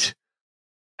meet.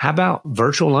 How about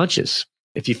virtual lunches?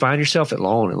 If you find yourself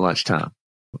alone at lunchtime,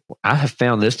 I have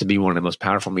found this to be one of the most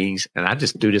powerful meetings, and I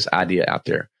just threw this idea out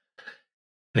there.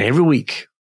 And every week,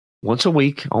 once a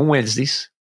week on Wednesdays,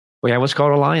 we have what's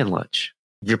called a Lion Lunch.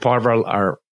 If you're part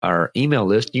of our email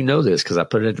list, you know this because I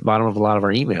put it at the bottom of a lot of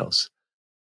our emails.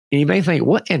 And you may think,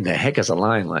 what in the heck is a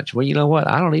Lion Lunch? Well, you know what?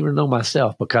 I don't even know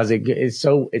myself because it's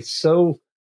so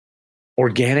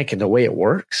organic in the way it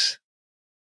works.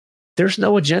 There's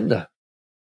no agenda.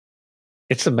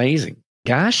 It's amazing.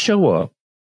 Guys show up,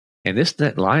 and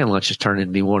that Lion Lunch has turned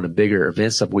into be one of the bigger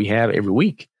events that we have every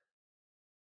week.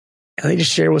 And they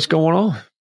just share what's going on.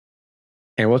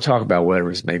 And we'll talk about whether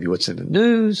it's maybe what's in the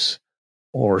news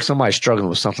or somebody struggling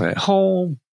with something at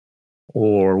home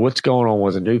or what's going on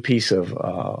with a new piece of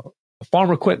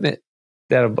farm equipment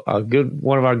that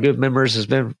one of our good members has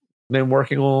been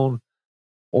working on,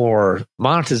 or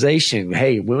monetization.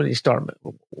 Hey, we need to start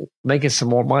making some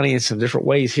more money in some different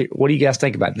ways here. What do you guys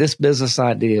think about this business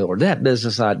idea or that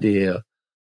business idea?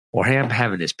 Or I'm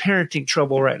having this parenting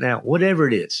trouble right now, whatever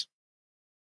it is.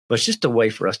 But it's just a way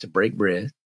for us to break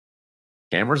bread.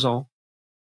 Cameras on,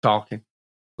 talking,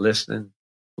 listening,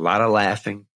 a lot of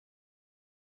laughing,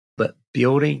 but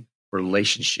building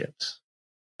relationships.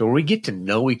 So we get to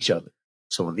know each other.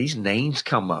 So when these names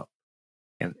come up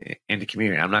in the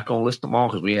community, I'm not going to list them all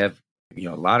because we have a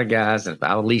lot of guys, and if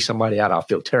I leave somebody out, I'll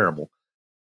feel terrible.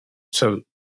 So,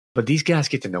 but these guys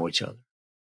get to know each other.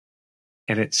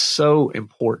 And it's so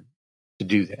important to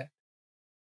do that.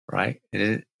 Right.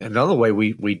 And another way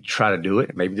we try to do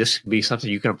it, maybe this could be something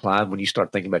you can apply when you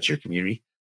start thinking about your community.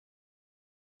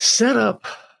 Set up,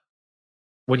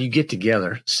 when you get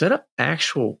together, set up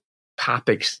actual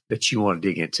topics that you want to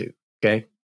dig into. Okay.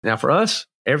 Now for us,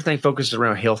 everything focuses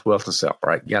around health, wealth, and self.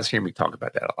 Right. You guys hear me talk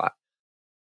about that a lot.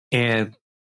 And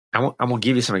I'm going to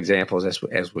give you some examples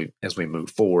as we move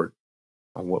forward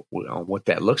on what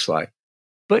that looks like.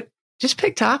 But just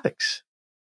pick topics.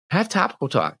 Have topical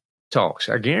talks.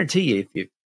 I guarantee you,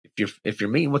 if you're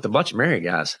meeting with a bunch of married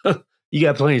guys, you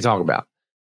got plenty to talk about.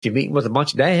 If you're meeting with a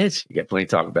bunch of dads, you got plenty to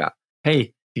talk about.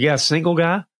 Hey, you got a single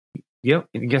guy? Yep,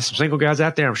 you got some single guys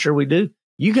out there. I'm sure we do.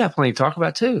 You got plenty to talk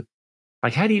about too.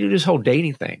 Like, how do you do this whole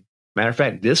dating thing? Matter of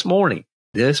fact, this morning,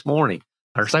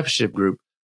 our discipleship group,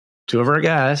 2 of our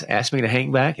guys asked me to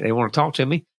hang back and they want to talk to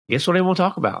me. Guess what they want to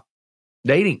talk about?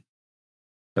 Dating,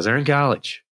 because they're in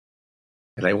college,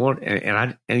 and they want.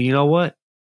 And you know what?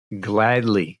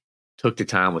 Gladly took the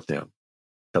time with them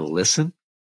to listen,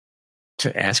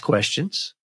 to ask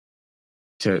questions,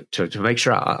 to make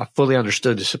sure I fully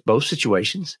understood both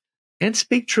situations and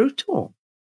speak truth to them.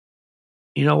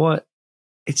 You know what?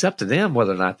 It's up to them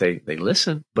whether or not they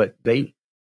listen, but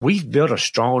we've built a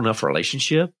strong enough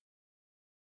relationship.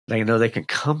 They know they can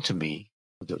come to me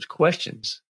with those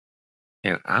questions,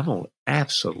 and I'm going to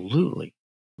absolutely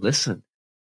listen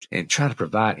and try to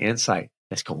provide insight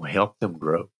that's going to help them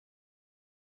grow.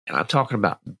 And I'm talking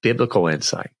about biblical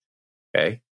insight.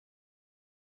 Okay.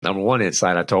 Number one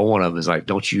insight I told one of them is like,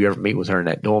 don't you ever meet with her in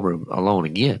that dorm room alone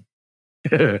again.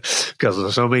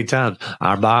 Because so many times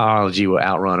our biology will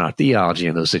outrun our theology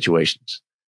in those situations.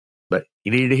 But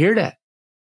he needed to hear that.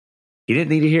 He didn't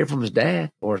need to hear it from his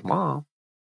dad or his mom.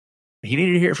 He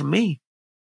needed to hear it from me,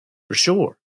 for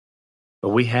sure. But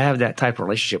we have that type of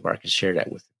relationship where I can share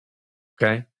that with him.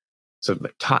 Okay.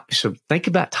 So think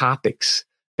about topics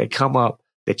that come up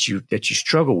that you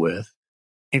struggle with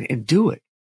and do it.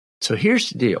 So here's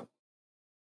the deal.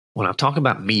 When I'm talking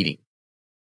about meeting,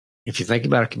 if you think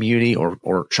about a community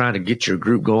or trying to get your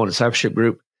group going, a discipleship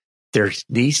group, there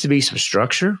needs to be some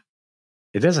structure.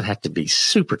 It doesn't have to be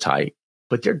super tight,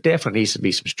 but there definitely needs to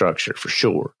be some structure for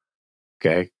sure.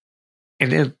 Okay.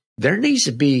 And then there needs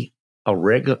to be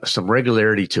some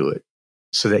regularity to it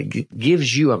so that it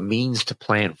gives you a means to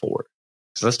plan for it.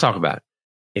 So let's talk about it.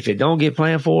 If it don't get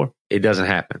planned for, it doesn't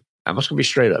happen. I'm just going to be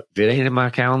straight up. If it ain't in my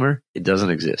calendar, it doesn't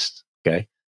exist. Okay.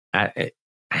 I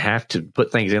have to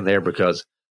put things in there because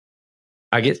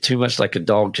I get too much like a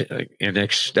dog and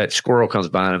that squirrel comes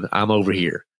by and I'm over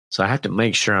here. So I have to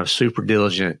make sure I'm super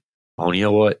diligent on, you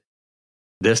know what,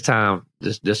 this time,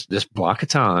 this block of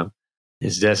time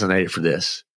is designated for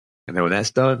this. And then when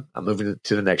that's done, I'm moving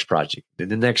to the next project, then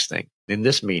the next thing, then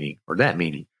this meeting or that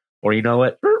meeting, or you know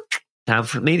what, time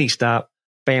for meeting stop,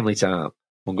 family time.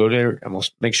 We'll go there. I'm going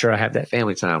to make sure I have that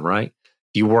family time, right?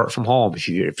 If you work from home, if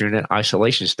you're in that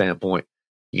isolation standpoint,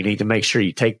 you need to make sure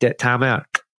you take that time out.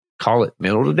 Call it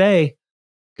middle of the day.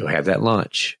 Go have that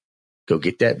lunch. Go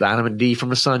get that vitamin D from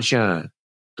the sunshine.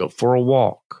 Go for a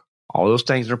walk. All those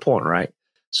things are important, right?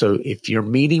 So if you're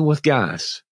meeting with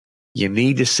guys, you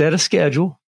need to set a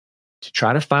schedule to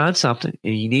try to find something,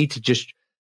 and you need to just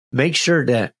make sure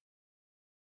that,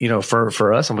 you know,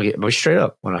 for us, I'm going to get straight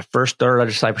up. When I first started our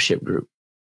discipleship group,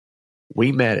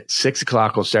 we met at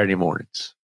 6:00 on Saturday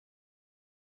mornings.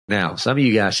 Now, some of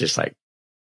you guys just like,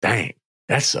 dang,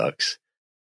 that sucks.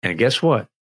 And guess what?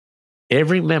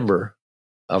 Every member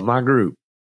of my group,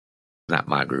 not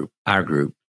my group, our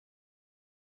group,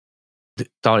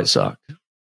 thought it sucked,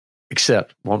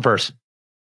 except one person,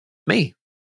 me.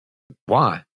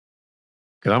 Why?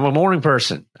 Because I'm a morning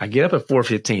person. I get up at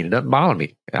 4:15. It doesn't bother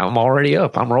me. I'm already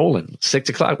up. I'm rolling. 6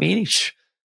 o'clock meeting.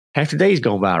 Half the day's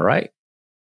going by, right?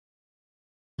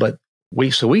 But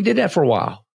we did that for a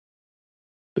while.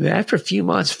 But after a few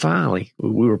months, finally,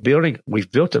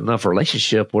 we've built enough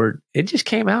relationship where it just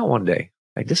came out one day.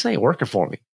 Like, this ain't working for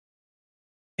me.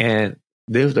 And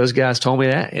those guys told me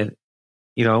that. And,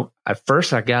 at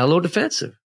first I got a little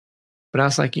defensive. But I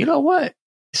was like, you know what?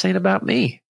 This ain't about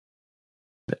me.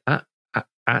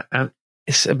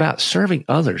 It's about serving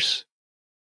others.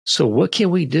 So what can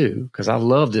we do? Because I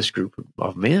love this group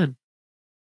of men.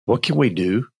 What can we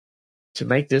do to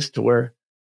make this to where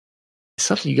it's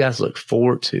something you guys look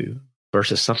forward to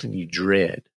versus something you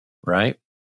dread, right?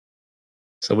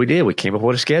 So we did. We came up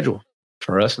with a schedule.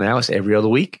 For us now, it's every other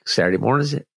week, Saturday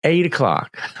mornings at 8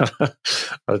 o'clock.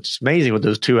 It's amazing what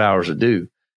those 2 hours will do.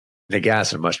 The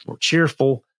guys are much more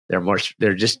cheerful. They're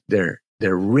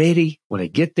ready when they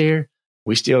get there.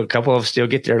 A couple of us still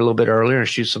get there a little bit earlier and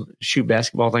shoot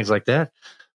basketball, things like that.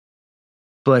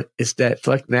 But it's that,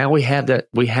 like, now we have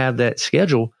that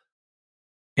schedule,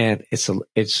 and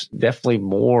it's definitely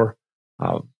more,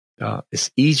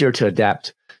 it's easier to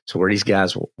adapt to where these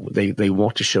guys, they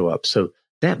want to show up. So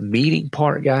that meeting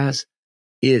part, guys,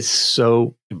 is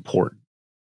so important.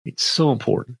 It's so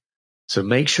important. So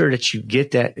make sure that you get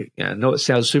that. I know it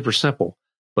sounds super simple,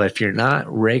 but if you're not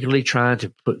regularly trying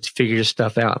to figure this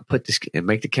stuff out and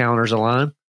make the calendars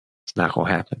align, it's not going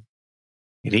to happen.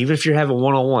 And even if you're having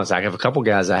one-on-ones, I have a couple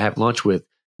guys I have lunch with.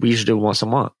 We usually do once a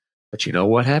month. But you know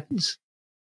what happens?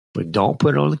 If we don't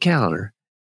put it on the calendar,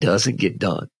 it doesn't get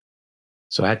done.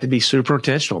 So I have to be super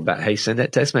intentional about, hey, send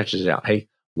that text message out. Hey,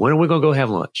 when are we going to go have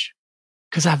lunch?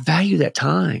 Because I value that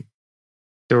time.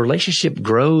 The relationship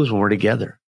grows when we're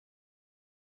together.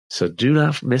 So do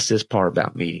not miss this part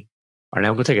about meeting. All right,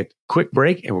 now we're going to take a quick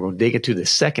break and we're going to dig into the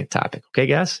second topic. Okay,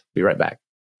 guys? Be right back.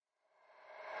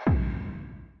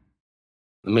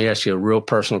 Let me ask you a real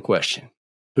personal question.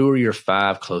 Who are your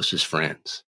 5 closest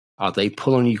friends? Are they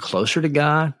pulling you closer to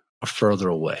God or further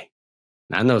away?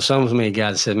 Now, I know some of me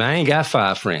guys said, man, I ain't got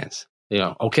 5 friends.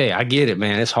 Okay, I get it,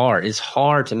 man. It's hard. It's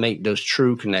hard to make those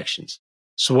true connections.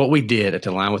 So what we did at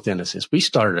the Line Within Us is we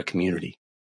started a community.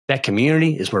 That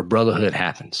community is where brotherhood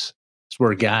happens. It's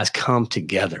where guys come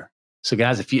together. So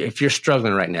guys, if you're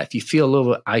struggling right now, if you feel a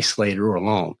little bit isolated or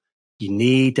alone, you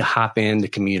need to hop in the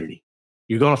community.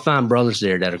 You're going to find brothers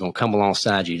there that are going to come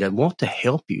alongside you that want to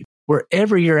help you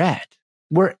wherever you're at.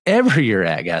 Wherever you're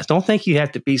at, guys. Don't think you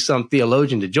have to be some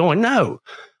theologian to join. No,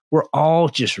 we're all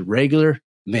just regular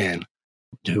men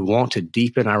who want to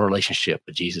deepen our relationship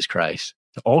with Jesus Christ,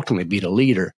 to ultimately be the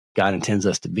leader God intends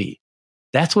us to be.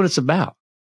 That's what it's about.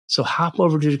 So hop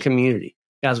over to the community.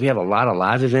 Guys, we have a lot of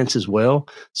live events as well.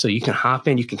 So you can hop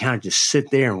in. You can kind of just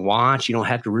sit there and watch. You don't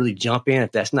have to really jump in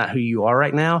if that's not who you are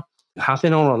right now. Hop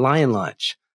in on a Lion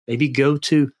Lunch. Maybe go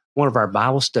to one of our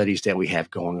Bible studies that we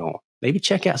have going on. Maybe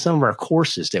check out some of our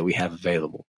courses that we have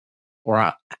available. Or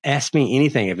our Ask Me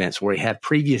Anything events where we have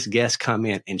previous guests come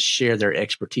in and share their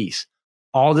expertise.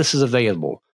 All this is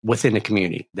available within the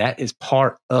community. That is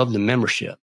part of the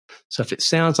membership. So if it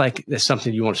sounds like that's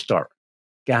something you want to start,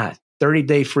 guys,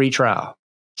 30-day free trial.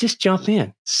 Just jump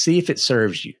in, see if it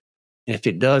serves you. And if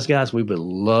it does, guys, we would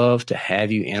love to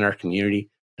have you in our community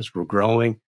because we're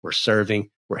growing, we're serving,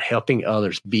 we're helping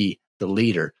others be the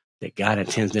leader that God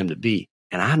intends them to be.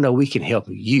 And I know we can help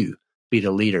you be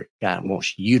the leader God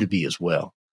wants you to be as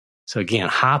well. So again,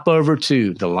 hop over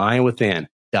to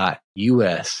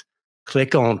thelionwithin.us,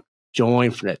 click on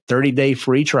join for that 30-day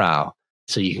free trial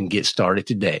so you can get started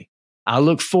today. I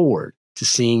look forward to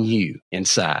seeing you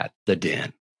inside the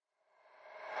den.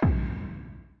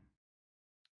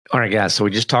 All right, guys. So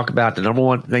we just talked about the number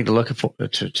one thing to look for,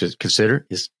 to consider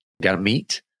is got to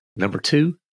meet. Number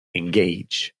 2,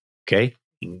 engage. Okay,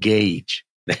 engage.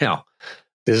 Now,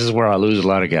 this is where I lose a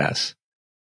lot of guys.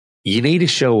 You need to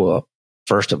show up.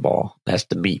 First of all, that's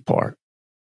the meet part.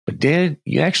 But then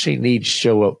you actually need to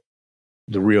show up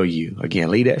the real you. Again,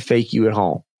 leave that fake you at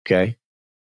home. Okay,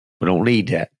 we don't need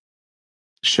that.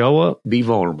 Show up. Be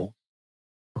vulnerable.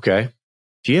 Okay.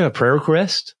 If you have a prayer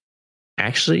request,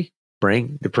 actually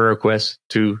bring the prayer request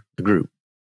to the group.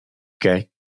 Okay.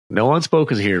 No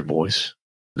unspoken here, boys.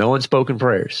 No unspoken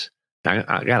prayers.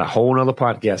 I got a whole nother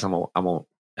podcast I'm gonna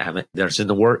have it that's in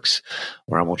the works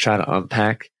where I'm gonna try to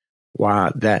unpack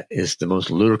why that is the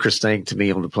most ludicrous thing to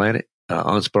me on the planet.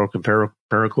 unspoken prayer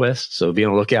requests. So be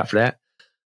on the lookout for that.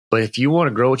 But if you want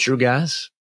to grow with your guys,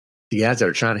 the guys that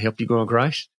are trying to help you grow in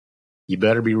Christ, you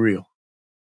better be real.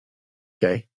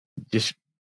 Okay? Just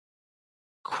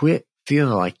quit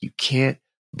feeling like you can't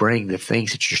bring the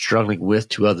things that you're struggling with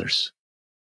to others.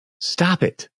 Stop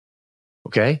it.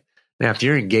 Okay? Now, if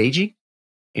you're engaging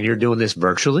and you're doing this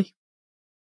virtually,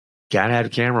 gotta have the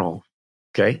camera on.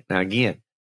 Okay? Now, again,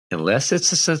 unless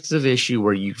it's a sensitive issue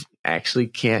where you actually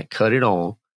can't cut it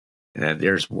on, and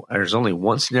there's only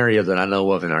one scenario that I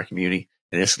know of in our community,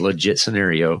 and it's a legit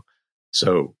scenario.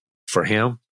 So for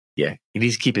him, yeah, he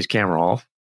needs to keep his camera off.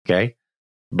 Okay?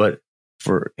 But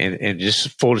and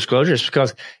just full disclosure, it's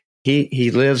because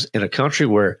he lives in a country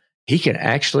where he can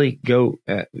actually go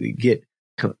get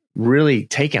really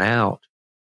taken out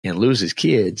and lose his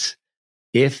kids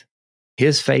if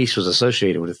his face was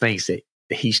associated with the things that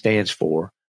he stands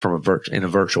for in a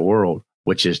virtual world,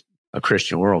 which is a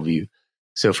Christian worldview.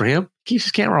 So for him, keeps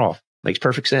his camera off. Makes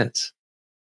perfect sense.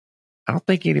 I don't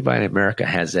think anybody in America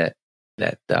has that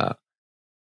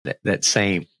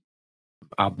same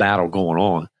battle going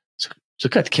on. So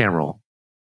cut the camera on.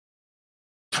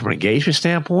 From an engagement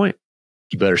standpoint,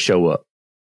 you better show up.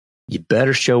 You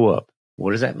better show up.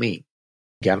 What does that mean?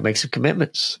 You got to make some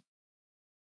commitments.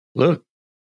 Look,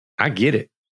 I get it.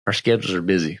 Our schedules are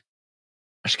busy.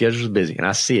 And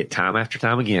I see it time after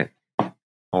time again.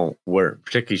 On where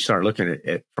particularly you start looking at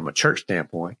it from a church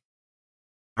standpoint,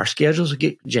 our schedules will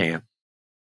get jammed.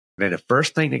 Then the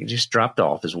first thing that just dropped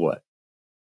off is what?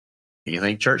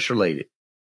 Anything church related.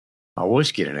 I'll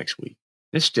always get it next week.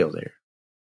 It's still there.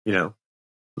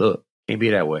 Look, can't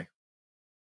be that way.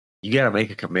 You got to make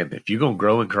a commitment. If you're going to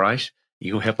grow in Christ,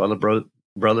 you're going to help other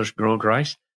brothers grow in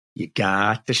Christ, you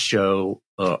got to show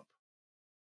up.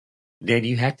 Then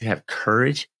you have to have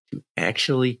courage to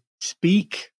actually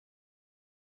speak.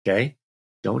 Okay?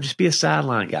 Don't just be a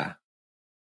sideline guy.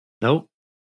 Nope.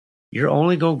 You're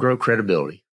only going to grow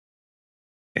credibility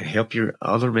and help your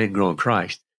other men grow in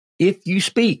Christ if you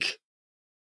speak.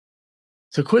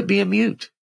 So quit being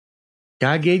mute.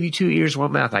 God gave you 2 ears,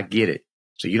 1 mouth. I get it.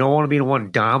 So you don't want to be the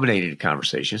one dominating the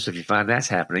conversation. So if you find that's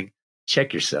happening,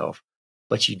 check yourself.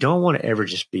 But you don't want to ever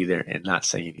just be there and not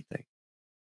say anything.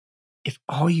 If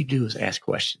all you do is ask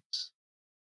questions,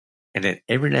 and then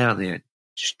every now and then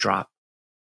just drop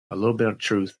a little bit of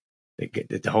truth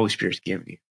that the Holy Spirit's giving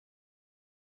you,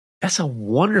 that's a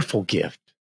wonderful gift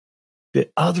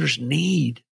that others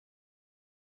need.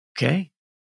 Okay?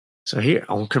 So here,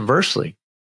 conversely,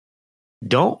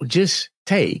 don't just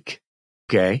take,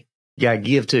 okay? You got to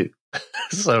give too.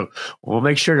 So we'll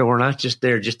make sure that we're not just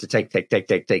there just to take,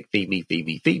 feed me.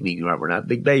 Right? We're not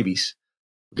big babies.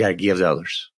 We got to give to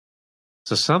others.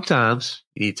 So sometimes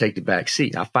you need to take the back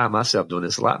seat. I find myself doing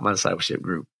this a lot in my discipleship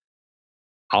group.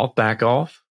 I'll back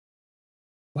off.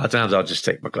 A lot of times I'll just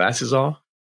take my glasses off,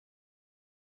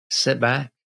 sit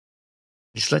back,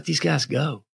 just let these guys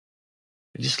go,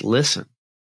 and just listen,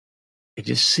 and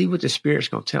just see what the Spirit's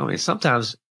going to tell me. And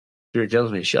sometimes the Spirit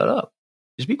tells me to shut up.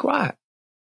 Just be quiet.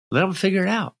 Let them figure it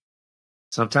out.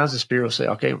 Sometimes the Spirit will say,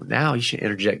 okay, now you should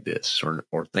interject this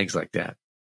or things like that.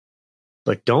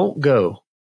 But don't go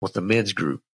with the men's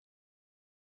group.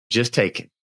 Just take it.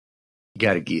 You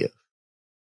got to give.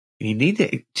 And you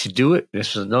need to do it.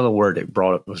 This is another word that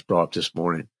was brought up this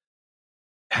morning.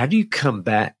 How do you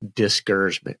combat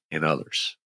discouragement in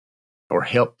others or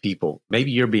help people?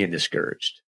 Maybe you're being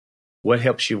discouraged. What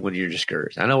helps you when you're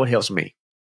discouraged? I know what helps me.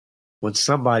 When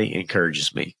somebody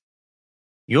encourages me.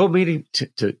 You want me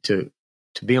to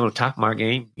be on the top of my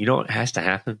game? You know what has to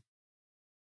happen?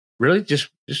 Really, just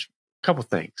a couple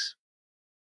things.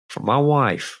 For my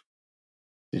wife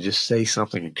to just say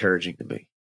something encouraging to me.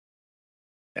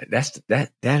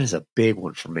 That is a big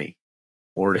one for me.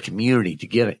 Or the community, to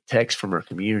get a text from our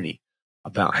community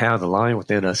about how the Lion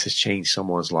Within Us has changed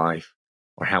someone's life,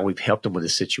 or how we've helped them with a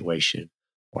situation,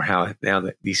 or how now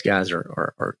that these guys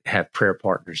are have prayer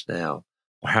partners now,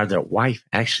 or how their wife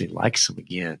actually likes them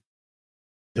again.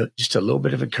 Just a little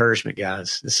bit of encouragement,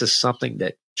 guys. This is something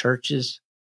that churches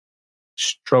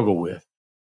struggle with.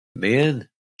 Men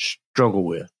struggle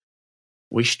with.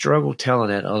 We struggle telling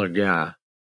that other guy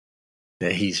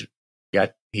that he's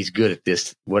good at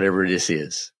this, whatever this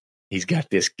is. He's got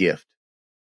this gift.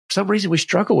 For some reason, we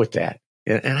struggle with that.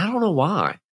 And I don't know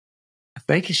why. I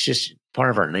think it's just part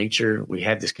of our nature. We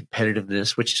have this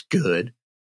competitiveness, which is good.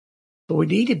 But we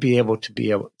need to be able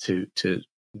to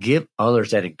give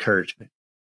others that encouragement.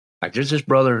 Like there's this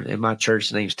brother in my church,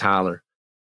 his name's Tyler.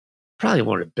 Probably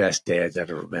one of the best dads I've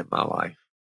ever met in my life.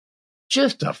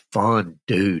 Just a fun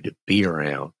dude to be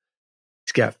around.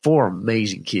 He's got 4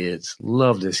 amazing kids.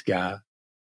 Love this guy.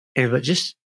 But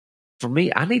just for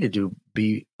me, I need to do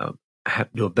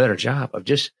a better job of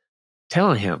just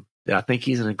telling him that I think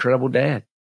he's an incredible dad.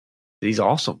 That he's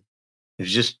awesome.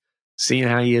 It's just seeing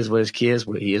how he is with his kids,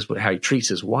 how he treats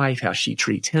his wife, how she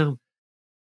treats him.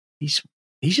 He's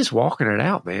just walking it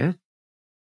out, man.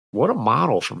 What a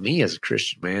model for me as a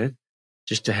Christian, man,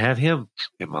 just to have him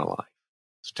in my life.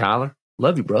 So Tyler,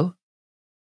 love you, brother.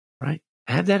 Right?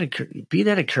 Have that, be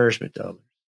that encouragement to others.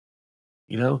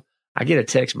 You know, I get a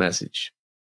text message,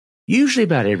 usually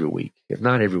about every week, if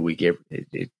not every week,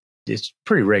 it's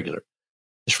pretty regular.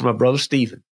 It's from my brother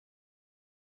Stephen.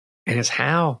 And it's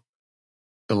how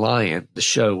the Lion, the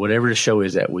show, whatever the show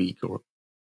is that week, or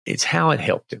it's how it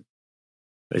helped him.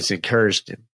 It's encouraged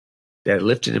him, that it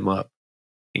lifted him up.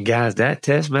 And guys, that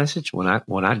text message, when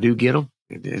I do get them,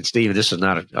 and Stephen, this is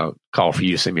not a call for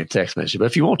you to send me a text message, but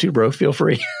if you want to, bro, feel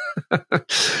free.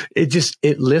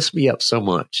 It lifts me up so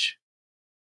much.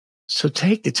 So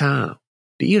take the time,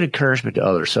 be an encouragement to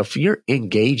others. So if you're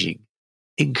engaging,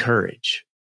 encourage.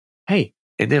 Hey,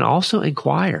 and then also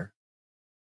inquire,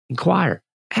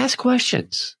 ask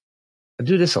questions. I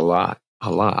do this a lot.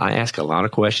 I ask a lot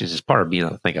of questions. It's part of being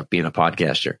a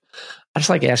podcaster. I just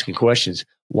like asking questions.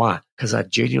 Why? Because I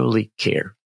genuinely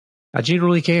care.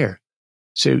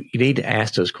 So you need to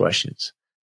ask those questions.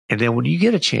 And then when you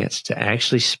get a chance to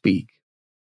actually speak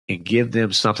and give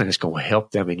them something that's going to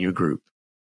help them in your group,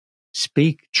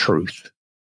 speak truth,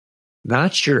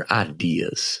 not your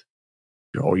ideas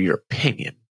or your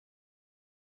opinion.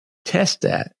 Test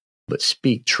that, but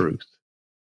speak truth.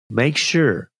 Make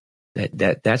sure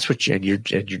that's what you're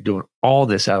doing all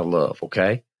this out of love.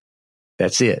 Okay.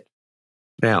 That's it.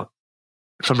 Now,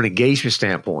 from an engagement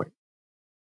standpoint,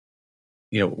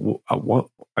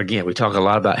 again, we talk a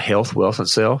lot about health, wealth, and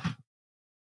self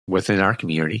within our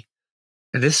community.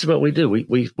 And this is what we do.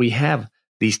 We have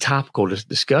these topical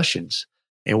discussions,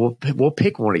 and we'll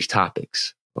pick one of these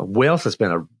topics. Wealth has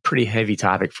been a pretty heavy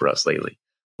topic for us lately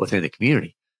within the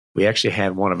community. We actually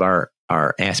had one of our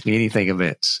Ask Me Anything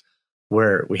events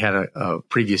where we had a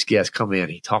previous guest come in.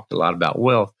 He talked a lot about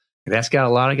wealth, and that's got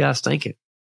a lot of guys thinking.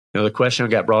 The question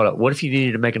got brought up, what if you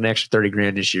needed to make an extra 30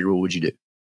 grand this year? What would you do?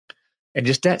 And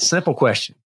just that simple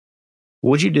question,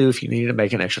 what would you do if you needed to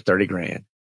make an extra 30 grand,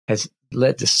 has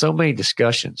led to so many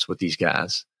discussions with these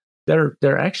guys. They're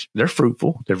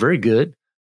fruitful. They're very good.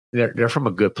 They're from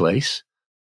a good place.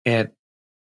 And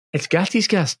it's got these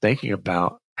guys thinking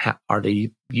about how are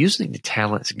they using the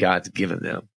talents God's given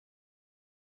them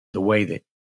the way that,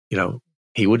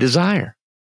 he would desire.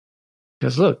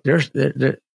 Because look,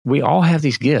 we all have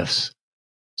these gifts.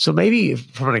 So maybe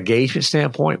from an engagement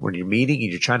standpoint, when you're meeting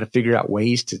and you're trying to figure out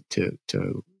ways to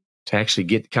actually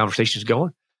get the conversations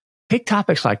going, pick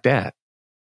topics like that.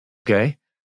 Okay.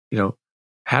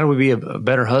 How do we be a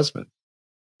better husband?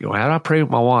 How do I pray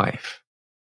with my wife?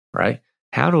 Right?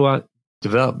 How do I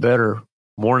develop better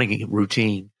morning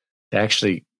routine to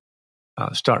actually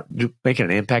start making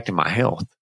an impact in my health?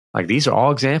 Like, these are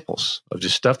all examples of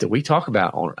just stuff that we talk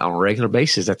about on a regular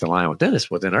basis at the Lion Within Us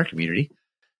within our community.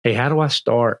 Hey, how do I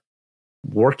start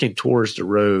working towards the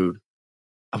road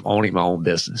of owning my own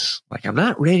business? Like, I'm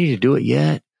not ready to do it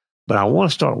yet, but I want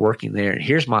to start working there. And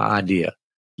here's my idea.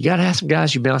 You got to have some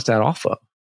guys you bounce that off of.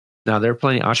 Now, there are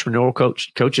plenty of entrepreneurial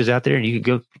coaches out there, and you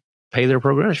can go pay their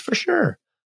programs for sure.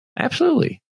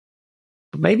 Absolutely.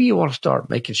 But maybe you want to start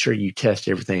making sure you test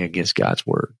everything against God's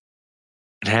word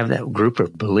and have that group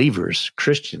of believers,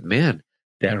 Christian men,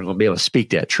 that are going to be able to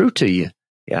speak that truth to you.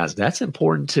 Guys, that's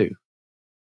important too.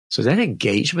 So that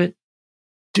engagement,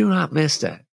 do not miss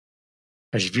that.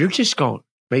 Because if you're just going to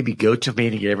maybe go to a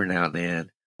meeting every now and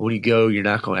then, when you go, you're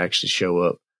not going to actually show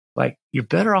up. Like, you're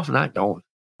better off not going.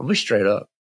 I'm going to be straight up.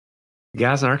 The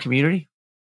guys in our community,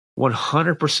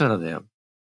 100% of them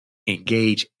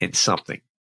engage in something.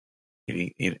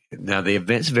 Now, the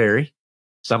events vary.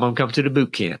 Some of them come to the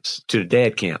boot camps, to the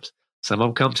dad camps. Some of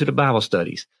them come to the Bible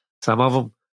studies. Some of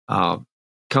them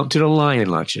come to the Lion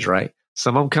lunches, right?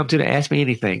 Some of them come to the Ask Me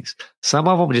Anythings. Some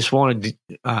of them just want to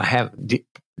have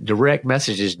direct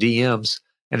messages, DMs,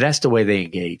 and that's the way they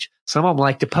engage. Some of them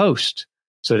like to post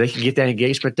so they can get that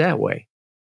engagement that way.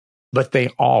 But they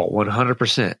all,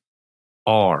 100%,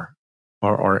 are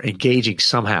engaging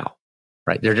somehow,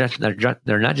 right? They're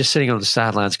not just sitting on the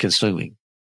sidelines consuming.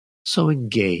 So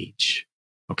engage,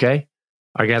 okay?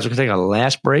 All right, guys, we're going to take a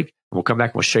last break, and we'll come back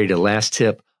and we'll show you the last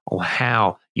tip on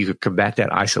how you could combat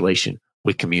that isolation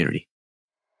with community.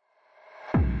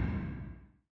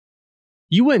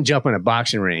 You wouldn't jump in a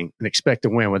boxing ring and expect to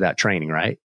win without training,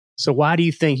 right? So why do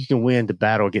you think you can win the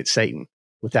battle against Satan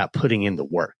without putting in the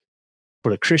work?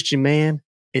 For the Christian man,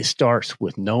 it starts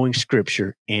with knowing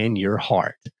Scripture in your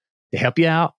heart. To help you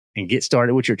out, and get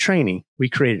started with your training, we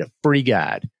created a free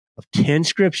guide of 10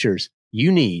 scriptures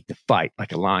you need to fight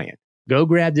like a lion. Go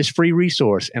grab this free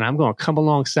resource, and I'm going to come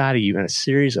alongside of you in a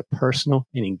series of personal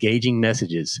and engaging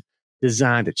messages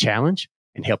designed to challenge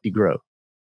and help you grow.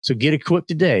 So get equipped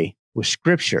today with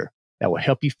scripture that will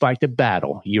help you fight the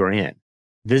battle you're in.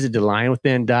 Visit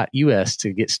thelionwithin.us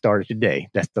to get started today.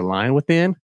 That's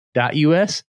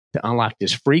thelionwithin.us to unlock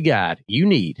this free guide you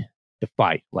need to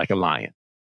fight like a lion.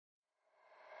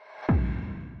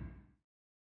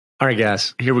 All right,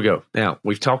 guys, here we go. Now,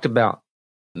 we've talked about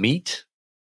meet,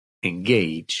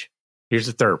 engage. Here's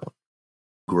the third one,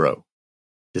 grow.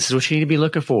 This is what you need to be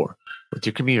looking for with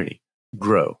your community,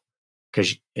 grow.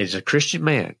 Because as a Christian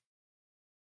man,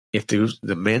 if the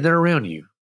men that are around you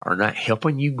are not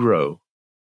helping you grow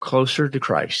closer to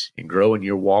Christ and grow in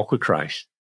your walk with Christ,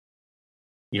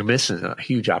 you're missing a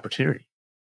huge opportunity.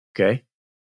 Okay?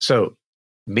 So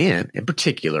men in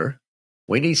particular,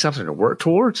 we need something to work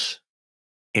towards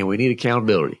and we need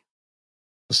accountability.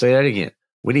 I'll say that again.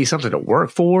 We need something to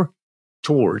work for,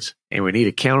 towards, and we need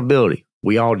accountability.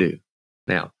 We all do.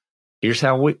 Now, here's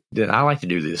how I like to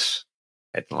do this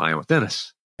at the Lion Within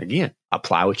Us. Again,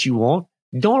 apply what you want.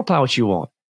 Don't apply what you want.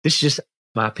 This is just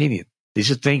my opinion.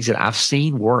 These are things that I've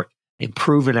seen work and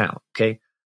proven out. Okay.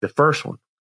 The first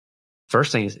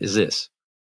thing is this: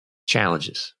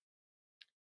 challenges.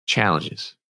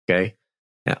 Okay.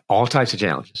 Now, all types of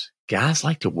challenges. Guys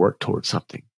like to work towards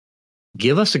something.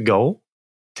 Give us a goal.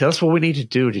 Tell us what we need to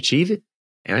do to achieve it.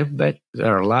 And I bet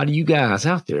there are a lot of you guys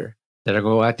out there that are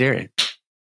going to go out there and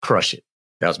crush it.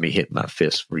 That was me hitting my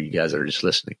fist for you guys that are just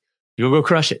listening. You're going to go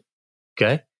crush it.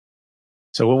 Okay.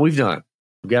 So what we've done,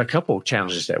 we've got a couple of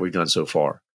challenges that we've done so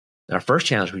far. Our first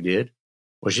challenge we did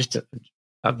was just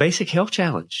a basic health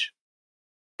challenge.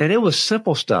 And it was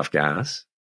simple stuff, guys.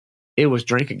 It was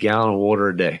drink a gallon of water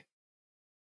a day.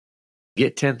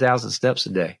 Get 10,000 steps a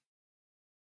day.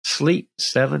 Sleep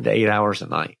 7 to 8 hours a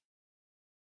night.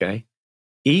 Okay.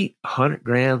 Eat 100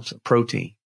 grams of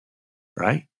protein.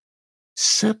 Right?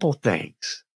 Simple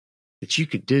things that you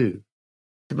could do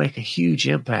to make a huge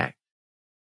impact.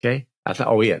 Okay. I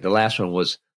thought, the last one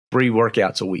was 3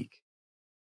 workouts a week.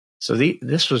 So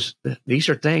these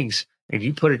are things, and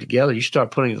you put it together, you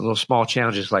start putting little small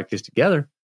challenges like this together.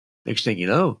 Next thing you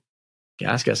know,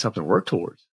 guys got something to work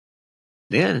towards.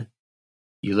 Then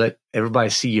you let everybody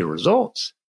see your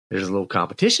results. There's a little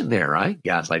competition there, right?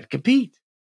 Guys like to compete.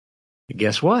 And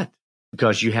guess what?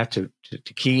 Because you have to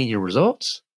key in your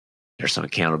results, there's some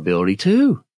accountability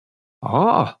too.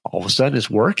 All of a sudden it's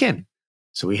working.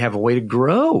 So we have a way to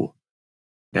grow.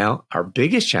 Now, our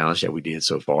biggest challenge that we did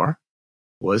so far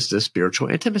was the spiritual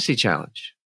intimacy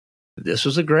challenge. This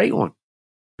was a great one.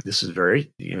 This is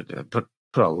very, put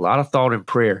a lot of thought and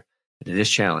prayer into this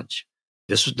challenge.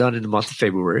 This was done in the month of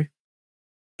February.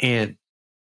 And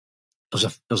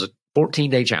it was a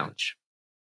 14-day challenge.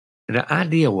 And the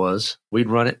idea was we'd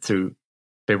run it through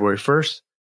February 1st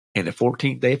and the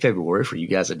 14th day of February, for you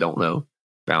guys that don't know,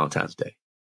 Valentine's Day.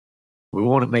 We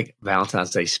want to make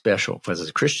Valentine's Day special because as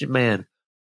a Christian man,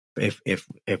 if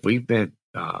we've been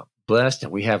blessed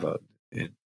and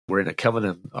we're in a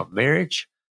covenant of marriage,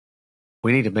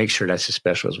 we need to make sure that's as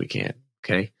special as we can.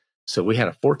 Okay. So we had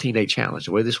a 14-day challenge.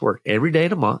 The way this worked, every day of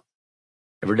the month,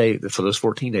 every day for those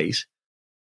 14 days,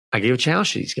 I gave a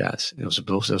challenge to these guys. It was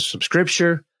some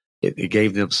scripture. It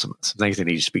gave them some things they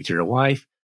needed to speak to their wife,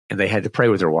 and they had to pray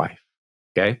with their wife.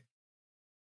 Okay.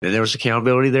 Then there was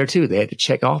accountability there too. They had to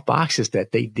check off boxes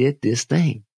that they did this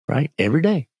thing, right? Every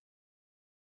day.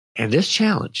 And this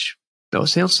challenge, though it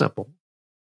sounds simple,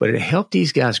 but it helped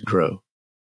these guys grow.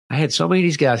 I had so many of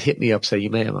these guys hit me up say,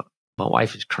 man, my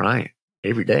wife is crying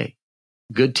every day.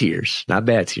 Good tears, not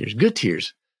bad tears, good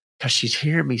tears. Because she's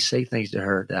hearing me say things to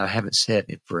her that I haven't said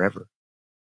in forever.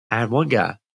 I had one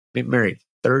guy, been married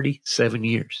 37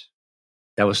 years.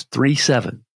 That was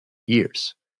 37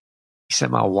 years. He said,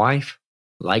 my wife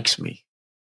likes me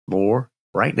more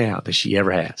right now than she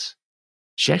ever has.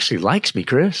 She actually likes me,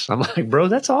 Chris. I'm like, bro,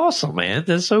 that's awesome, man.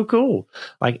 That's so cool.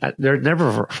 Like, there's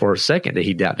never for a second that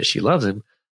he doubted that she loves him.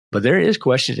 But there is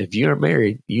questions. If you're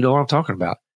married, you know what I'm talking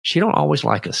about. She don't always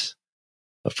like us.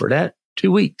 But for that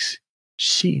 2 weeks,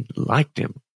 she liked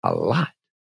him a lot,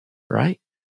 right?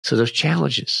 So there's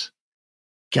challenges.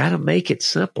 Got to make it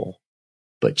simple,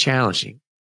 but challenging.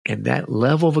 And that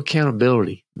level of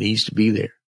accountability needs to be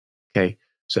there. Okay.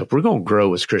 So if we're going to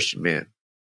grow as Christian men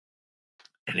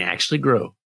and actually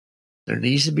grow, there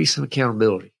needs to be some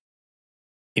accountability.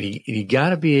 And you got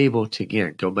to be able to,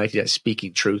 again, go back to that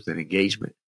speaking truth and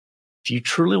engagement. If you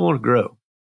truly want to grow,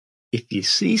 if you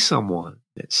see someone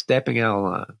that's stepping out of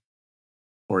line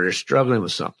or they're struggling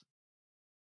with something,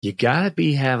 You got to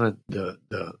be having the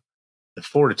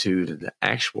fortitude and the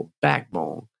actual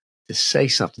backbone to say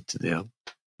something to them.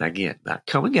 And again, not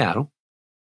coming at them.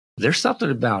 There's something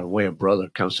about the way a brother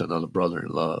comes to another brother in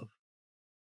love.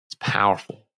 It's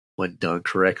powerful when done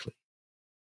correctly.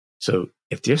 So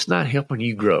if it's not helping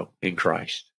you grow in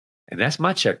Christ, and that's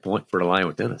my checkpoint for the Lion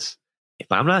Within Us,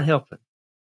 if I'm not helping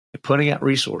and putting out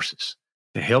resources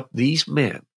to help these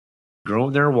men grow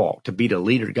in their walk to be the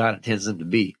leader God intends them to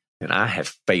be, then I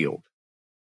have failed.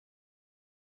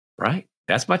 Right?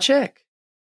 That's my check.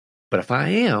 But if I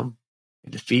am,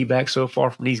 and the feedback so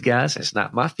far from these guys, it's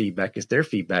not my feedback, it's their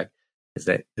feedback, is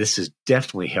that this is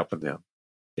definitely helping them.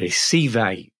 They see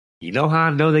value. You know how I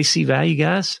know they see value,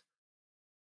 guys?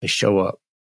 They show up.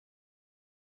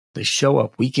 They show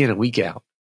up week in and week out.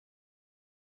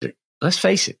 Let's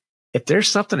face it. If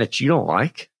there's something that you don't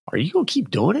like, are you going to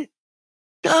keep doing it?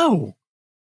 No.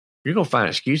 You're going to find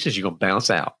excuses. You're going to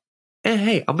bounce out. And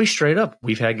hey, I'll be straight up.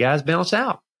 We've had guys bounce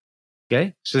out.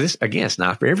 Okay. So this, again, it's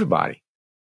not for everybody.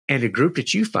 And the group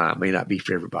that you find may not be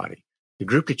for everybody. The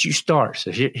group that you start.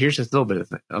 So here's a little bit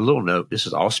of a little note. This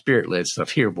is all spirit-led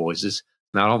stuff here, boys. This is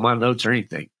not on my notes or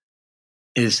anything.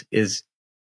 Is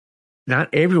not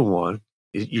everyone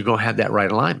you're going to have that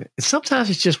right alignment. And sometimes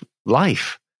it's just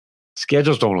life.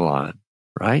 Schedules don't align,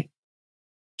 right?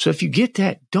 So if you get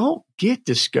that, don't get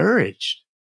discouraged.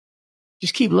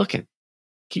 Just keep looking.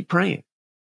 Keep praying.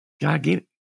 God, give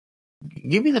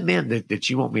me the men that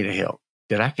you want me to help,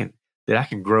 that I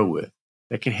can grow with,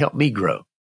 that can help me grow.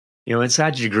 You know,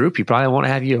 inside your group, you probably want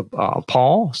to have you a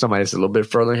Paul, somebody that's a little bit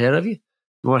further ahead of you.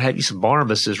 You want to have you some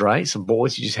Barnabases, right? Some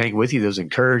boys you just hang with you, those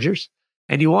encouragers.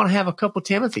 And you want to have a couple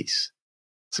Timothys,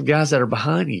 some guys that are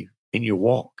behind you in your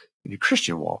walk, in your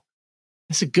Christian walk.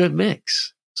 That's a good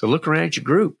mix. So look around at your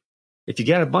group. If you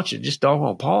got a bunch of just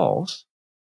doggone Pauls,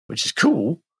 which is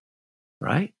cool,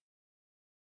 right?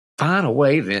 Find a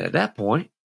way then at that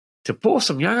point to pull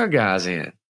some younger guys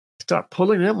in. Start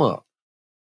pulling them up,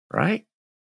 right?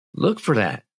 Look for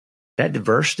that. That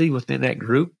diversity within that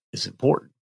group is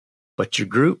important. But your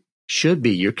group should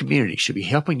be, your community should be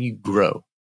helping you grow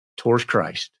towards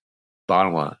Christ.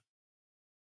 Bottom line.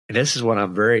 And this is what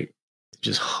I'm very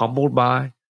just humbled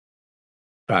by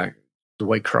the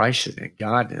way Christ and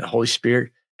God and the Holy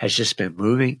Spirit has just been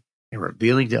moving and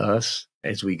revealing to us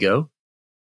as we go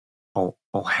on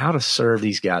how to serve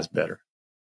these guys better.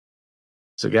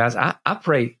 So guys, I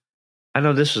pray, I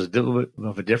know this was a little bit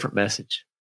of a different message,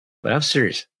 but I'm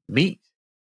serious. Meet,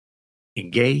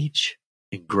 engage,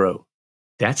 and grow.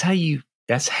 That's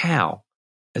how,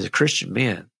 as a Christian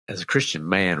man,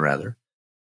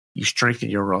 you strengthen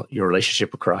your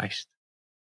relationship with Christ.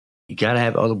 You got to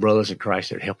have other brothers in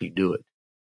Christ that help you do it.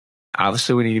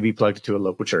 Obviously, we need to be plugged into a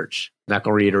local church. Not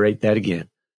going to reiterate that again,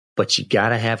 but you got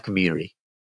to have community.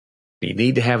 You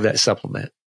need to have that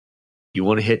supplement. You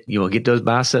want to get those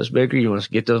biceps bigger. You want to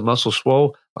get those muscles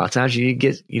swole. A lot of times you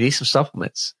need some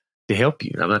supplements to help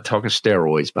you. I'm not talking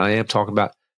steroids, but I am talking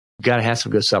about you got to have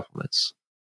some good supplements.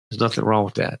 There's nothing wrong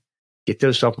with that. Get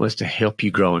those supplements to help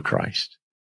you grow in Christ.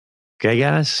 Okay,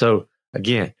 guys. So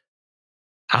again,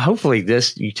 hopefully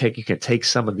you can take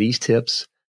some of these tips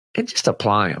and just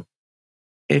apply them.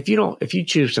 And if you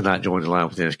choose to not join the Lion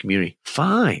Within Us community,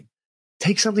 fine.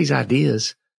 Take some of these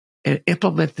ideas and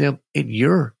implement them in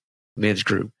your men's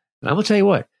group. And I'm going to tell you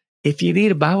what, if you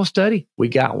need a Bible study, we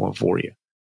got one for you.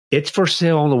 It's for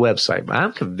sale on the website, but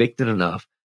I'm convicted enough.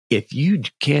 If you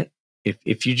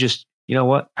just, you know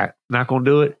what, I'm not going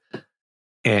to do it.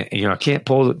 And, I can't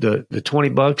pull the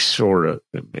 $20 or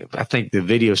I think the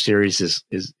video series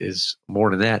is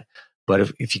more than that.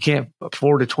 But if you can't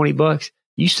afford the $20,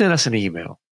 you send us an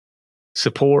email,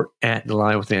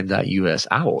 support@thelionwithin.us.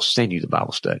 I will send you the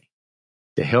Bible study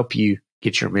to help you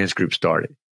get your men's group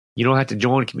started. You don't have to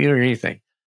join a community or anything.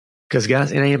 Because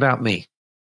guys, it ain't about me.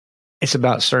 It's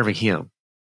about serving him.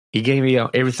 He gave me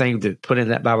everything to put in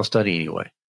that Bible study anyway.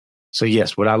 So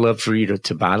yes, would I love for you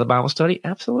to buy the Bible study?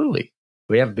 Absolutely.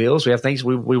 We have bills. We have things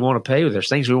we want to pay. There's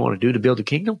things we want to do to build the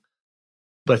kingdom.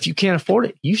 But if you can't afford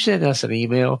it, you send us an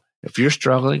email if you're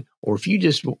struggling or if you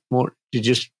just want to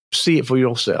just see it for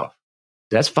yourself.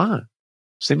 That's fine.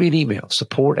 Send me an email,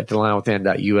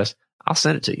 support@thelionwithin.us. I'll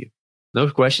send it to you. No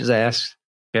questions asked.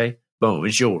 Okay? Boom,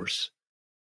 it's yours.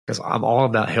 Because I'm all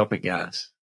about helping guys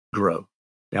grow.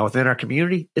 Now, within our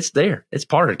community, it's there. It's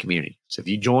part of the community. So if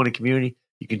you join the community,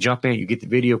 you can jump in. You get the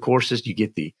video courses. You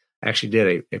get actually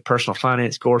did a personal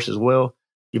finance course as well.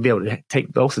 You'll be able to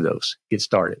take both of those, get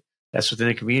started. That's within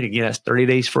the community. Again, that's 30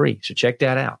 days free. So check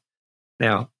that out.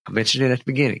 Now, I mentioned it at the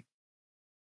beginning,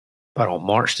 but on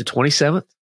March the 27th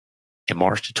and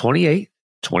March the 28th,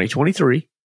 2023,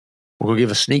 we're going to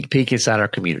give a sneak peek inside our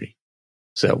community.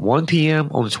 So at 1 p.m.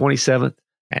 on the 27th,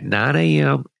 at 9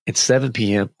 a.m. and 7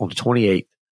 p.m. on the 28th,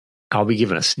 I'll be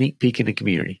giving a sneak peek in the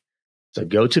community. So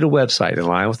go to the website,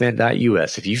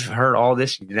 alignwithin.us. If you've heard all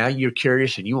this, now you're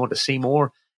curious and you want to see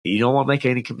more, and you don't want to make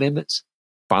any commitments,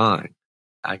 fine.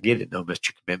 I get it, no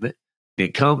Mr. Commitment.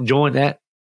 Then come join that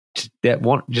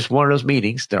one, just one of those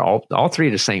meetings. They're all three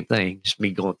are the same thing, just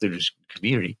me going through this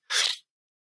community.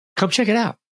 Come check it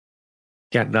out.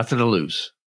 Got nothing to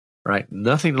lose, right?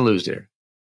 Nothing to lose there.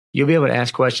 You'll be able to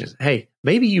ask questions. Hey,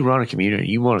 maybe you run a community,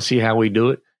 you want to see how we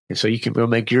do it, and so you can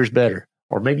make yours better.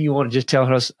 Or maybe you want to just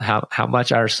tell us how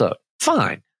much ours suck.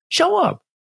 Fine. Show up.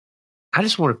 I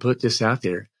just want to put this out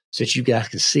there so that you guys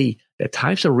can see the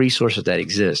types of resources that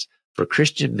exist for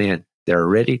Christian men that are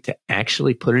ready to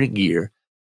actually put it in gear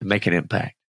and make an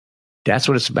impact. That's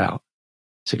what it's about.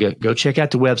 So go check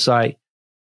out the website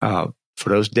for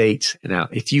those dates. And now,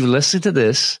 if you listen to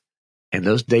this and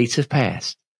those dates have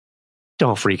passed,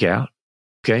 don't freak out.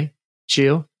 Okay?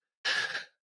 Chill.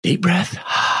 Deep breath.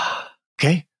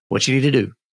 Okay? What you need to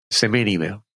do, send me an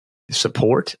email.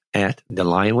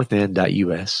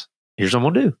 support@thelionwithin.us. Here's what I'm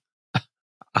going to do.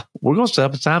 We're going to set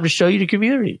up a time to show you the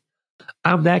community.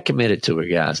 I'm that committed to it,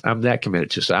 guys. I'm that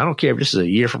committed to it. So I don't care if this is a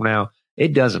year from now.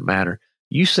 It doesn't matter.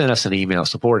 You send us an email,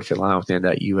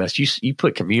 support@thelionwithin.us. You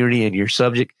put community in your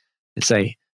subject and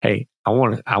say, hey, I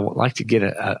would like to get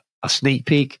a sneak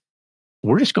peek.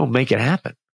 We're just going to make it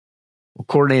happen. We'll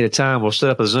coordinate a time. We'll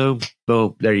set up a Zoom.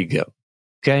 Boom. There you go.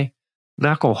 Okay?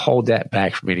 Not going to hold that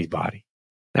back from anybody.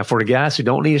 Now, for the guys who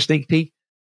don't need a sneak peek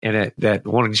and that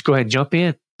want to just go ahead and jump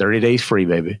in, 30 days free,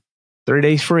 baby. 30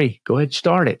 days free. Go ahead and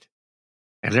start it.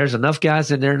 And there's enough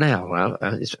guys in there now.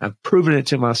 I'm proving it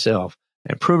to myself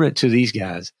and proving it to these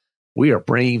guys. We are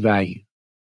bringing value.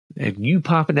 And you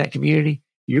pop in that community,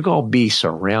 you're going to be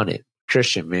surrounded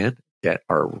Christian men that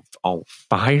are on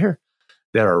fire,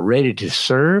 that are ready to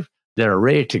serve, that are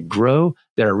ready to grow,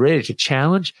 that are ready to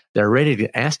challenge, that are ready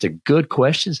to ask the good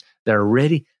questions, that are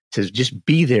ready to just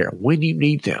be there when you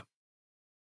need them.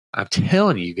 I'm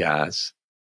telling you guys,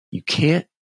 you can't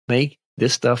make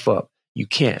this stuff up. You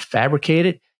can't fabricate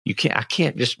it. I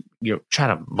can't just try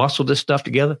to muscle this stuff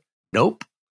together. Nope.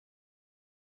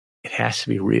 It has to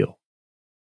be real.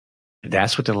 And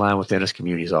that's what the Line Within Us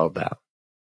community is all about.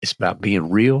 It's about being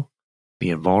real,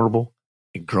 being vulnerable,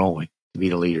 and growing to be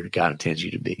the leader that God intends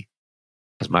you to be.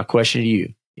 Because my question to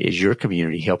you, is your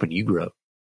community helping you grow?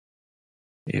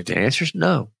 And if the answer is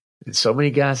no, and so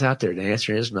many guys out there, the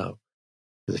answer is no.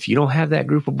 Because if you don't have that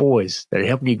group of boys that are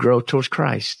helping you grow towards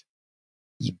Christ,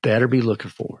 you better be looking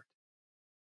for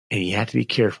it. And you have to be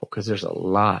careful because there's a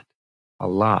lot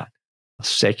of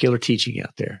secular teaching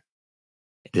out there.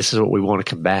 This is what we want to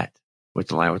combat with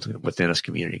the Line Within Us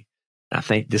community. And I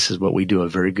think this is what we do a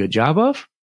very good job of.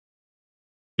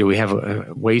 Do we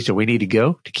have ways that we need to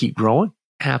go to keep growing?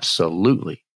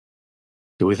 Absolutely.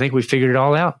 Do we think we figured it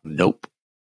all out? Nope.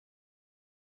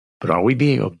 But are we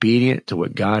being obedient to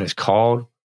what God has called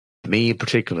me in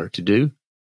particular to do?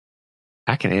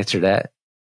 I can answer that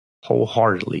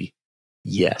wholeheartedly,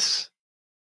 yes.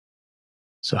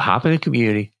 So hop in the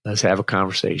community. Let's have a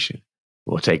conversation.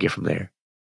 We'll take it from there.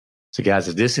 So guys,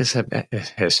 if this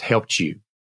has helped you,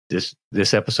 this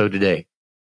episode today,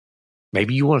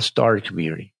 maybe you want to start a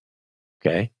community,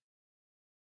 okay?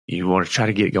 You want to try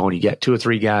to get it going. You got 2 or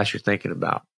 3 guys you're thinking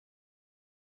about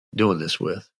doing this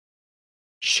with.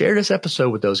 Share this episode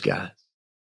with those guys.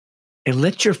 And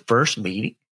let your first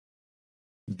meeting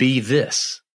be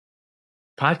this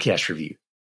podcast review.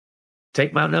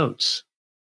 Take my notes,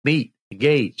 meet,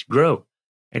 engage, grow,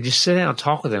 and just sit down and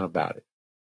talk with them about it.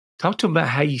 Talk to them about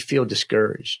how you feel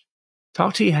discouraged.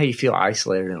 Talk to you how you feel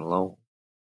isolated and alone,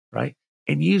 right?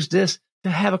 And use this to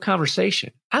have a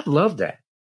conversation. I'd love that.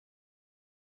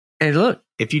 And look,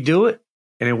 if you do it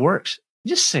and it works,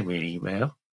 just send me an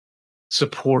email.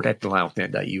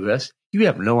 support@thelionwithin.us. You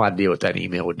have no idea what that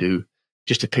email would do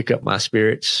just to pick up my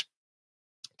spirits,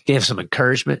 give some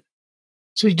encouragement.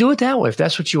 So you do it that way if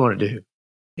that's what you want to do.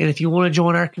 And if you want to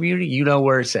join our community, you know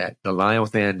where it's at,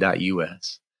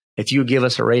 thelionwithin.us. If you would give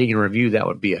us a rating and review, that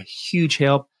would be a huge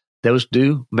help. Those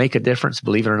do make a difference,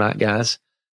 believe it or not, guys.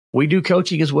 We do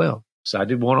coaching as well. So I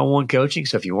do one-on-one coaching.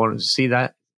 So if you wanted to see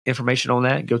that information on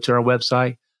that, go to our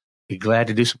website. Be glad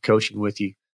to do some coaching with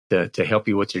you to help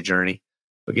you with your journey.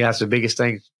 But guys, the biggest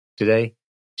thing today,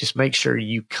 just make sure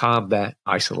you combat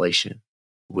isolation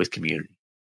with community,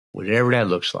 whatever that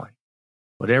looks like.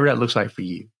 Whatever that looks like for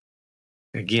you.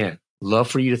 Again, love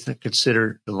for you to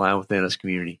consider the Line Within Us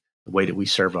community, the way that we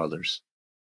serve others.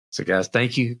 So guys,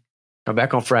 thank you. Come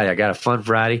back on Friday. I got a Fun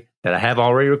Friday that I have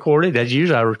already recorded. That's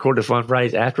usually I record the Fun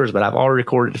Fridays afterwards, but I've already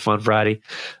recorded the Fun Friday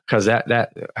because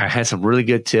that I had some really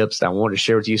good tips that I wanted to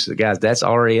share with you. So the guys, that's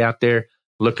already out there.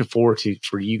 Looking forward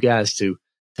for you guys to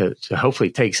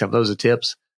hopefully take some of those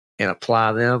tips and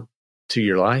apply them to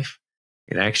your life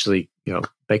and actually,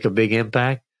 make a big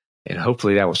impact. And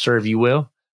hopefully that will serve you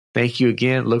well. Thank you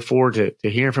again. Look forward to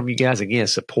hearing from you guys. Again,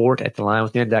 support at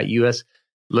thelionwithin.us.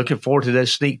 Looking forward to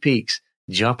those sneak peeks.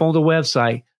 Jump on the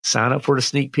website, sign up for the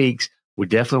sneak peeks. We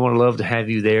definitely want to love to have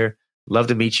you there. Love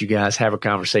to meet you guys, have a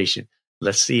conversation.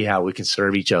 Let's see how we can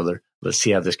serve each other. Let's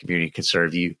see how this community can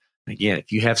serve you. Again,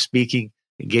 if you have speaking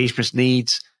engagements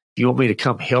needs, if you want me to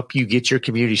come help you get your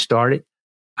community started,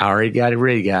 I already got it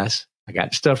ready, guys. I got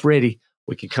the stuff ready.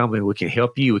 We can come and we can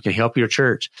help you. We can help your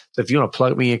church. So if you want to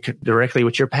plug me in directly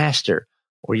with your pastor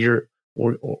or your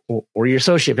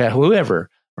associate pastor, whoever,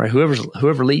 right?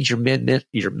 Whoever leads your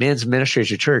men's ministry at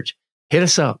your church, hit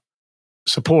us up.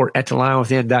 Support at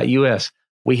thelionwithin.us.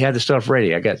 We have the stuff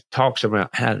ready. I got talks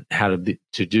about how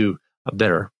to do a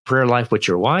better prayer life with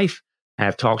your wife. I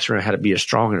have talks around how to be a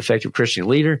strong and effective Christian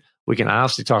leader. We can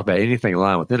honestly talk about anything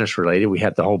Lion Within Us related. We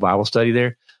have the whole Bible study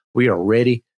there. We are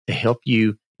ready to help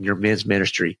you in your men's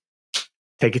ministry.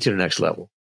 Take it to the next level.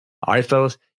 All right,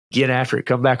 fellas, get after it.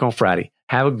 Come back on Friday.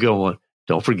 Have a good one.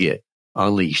 Don't forget,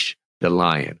 unleash the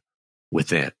lion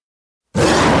within.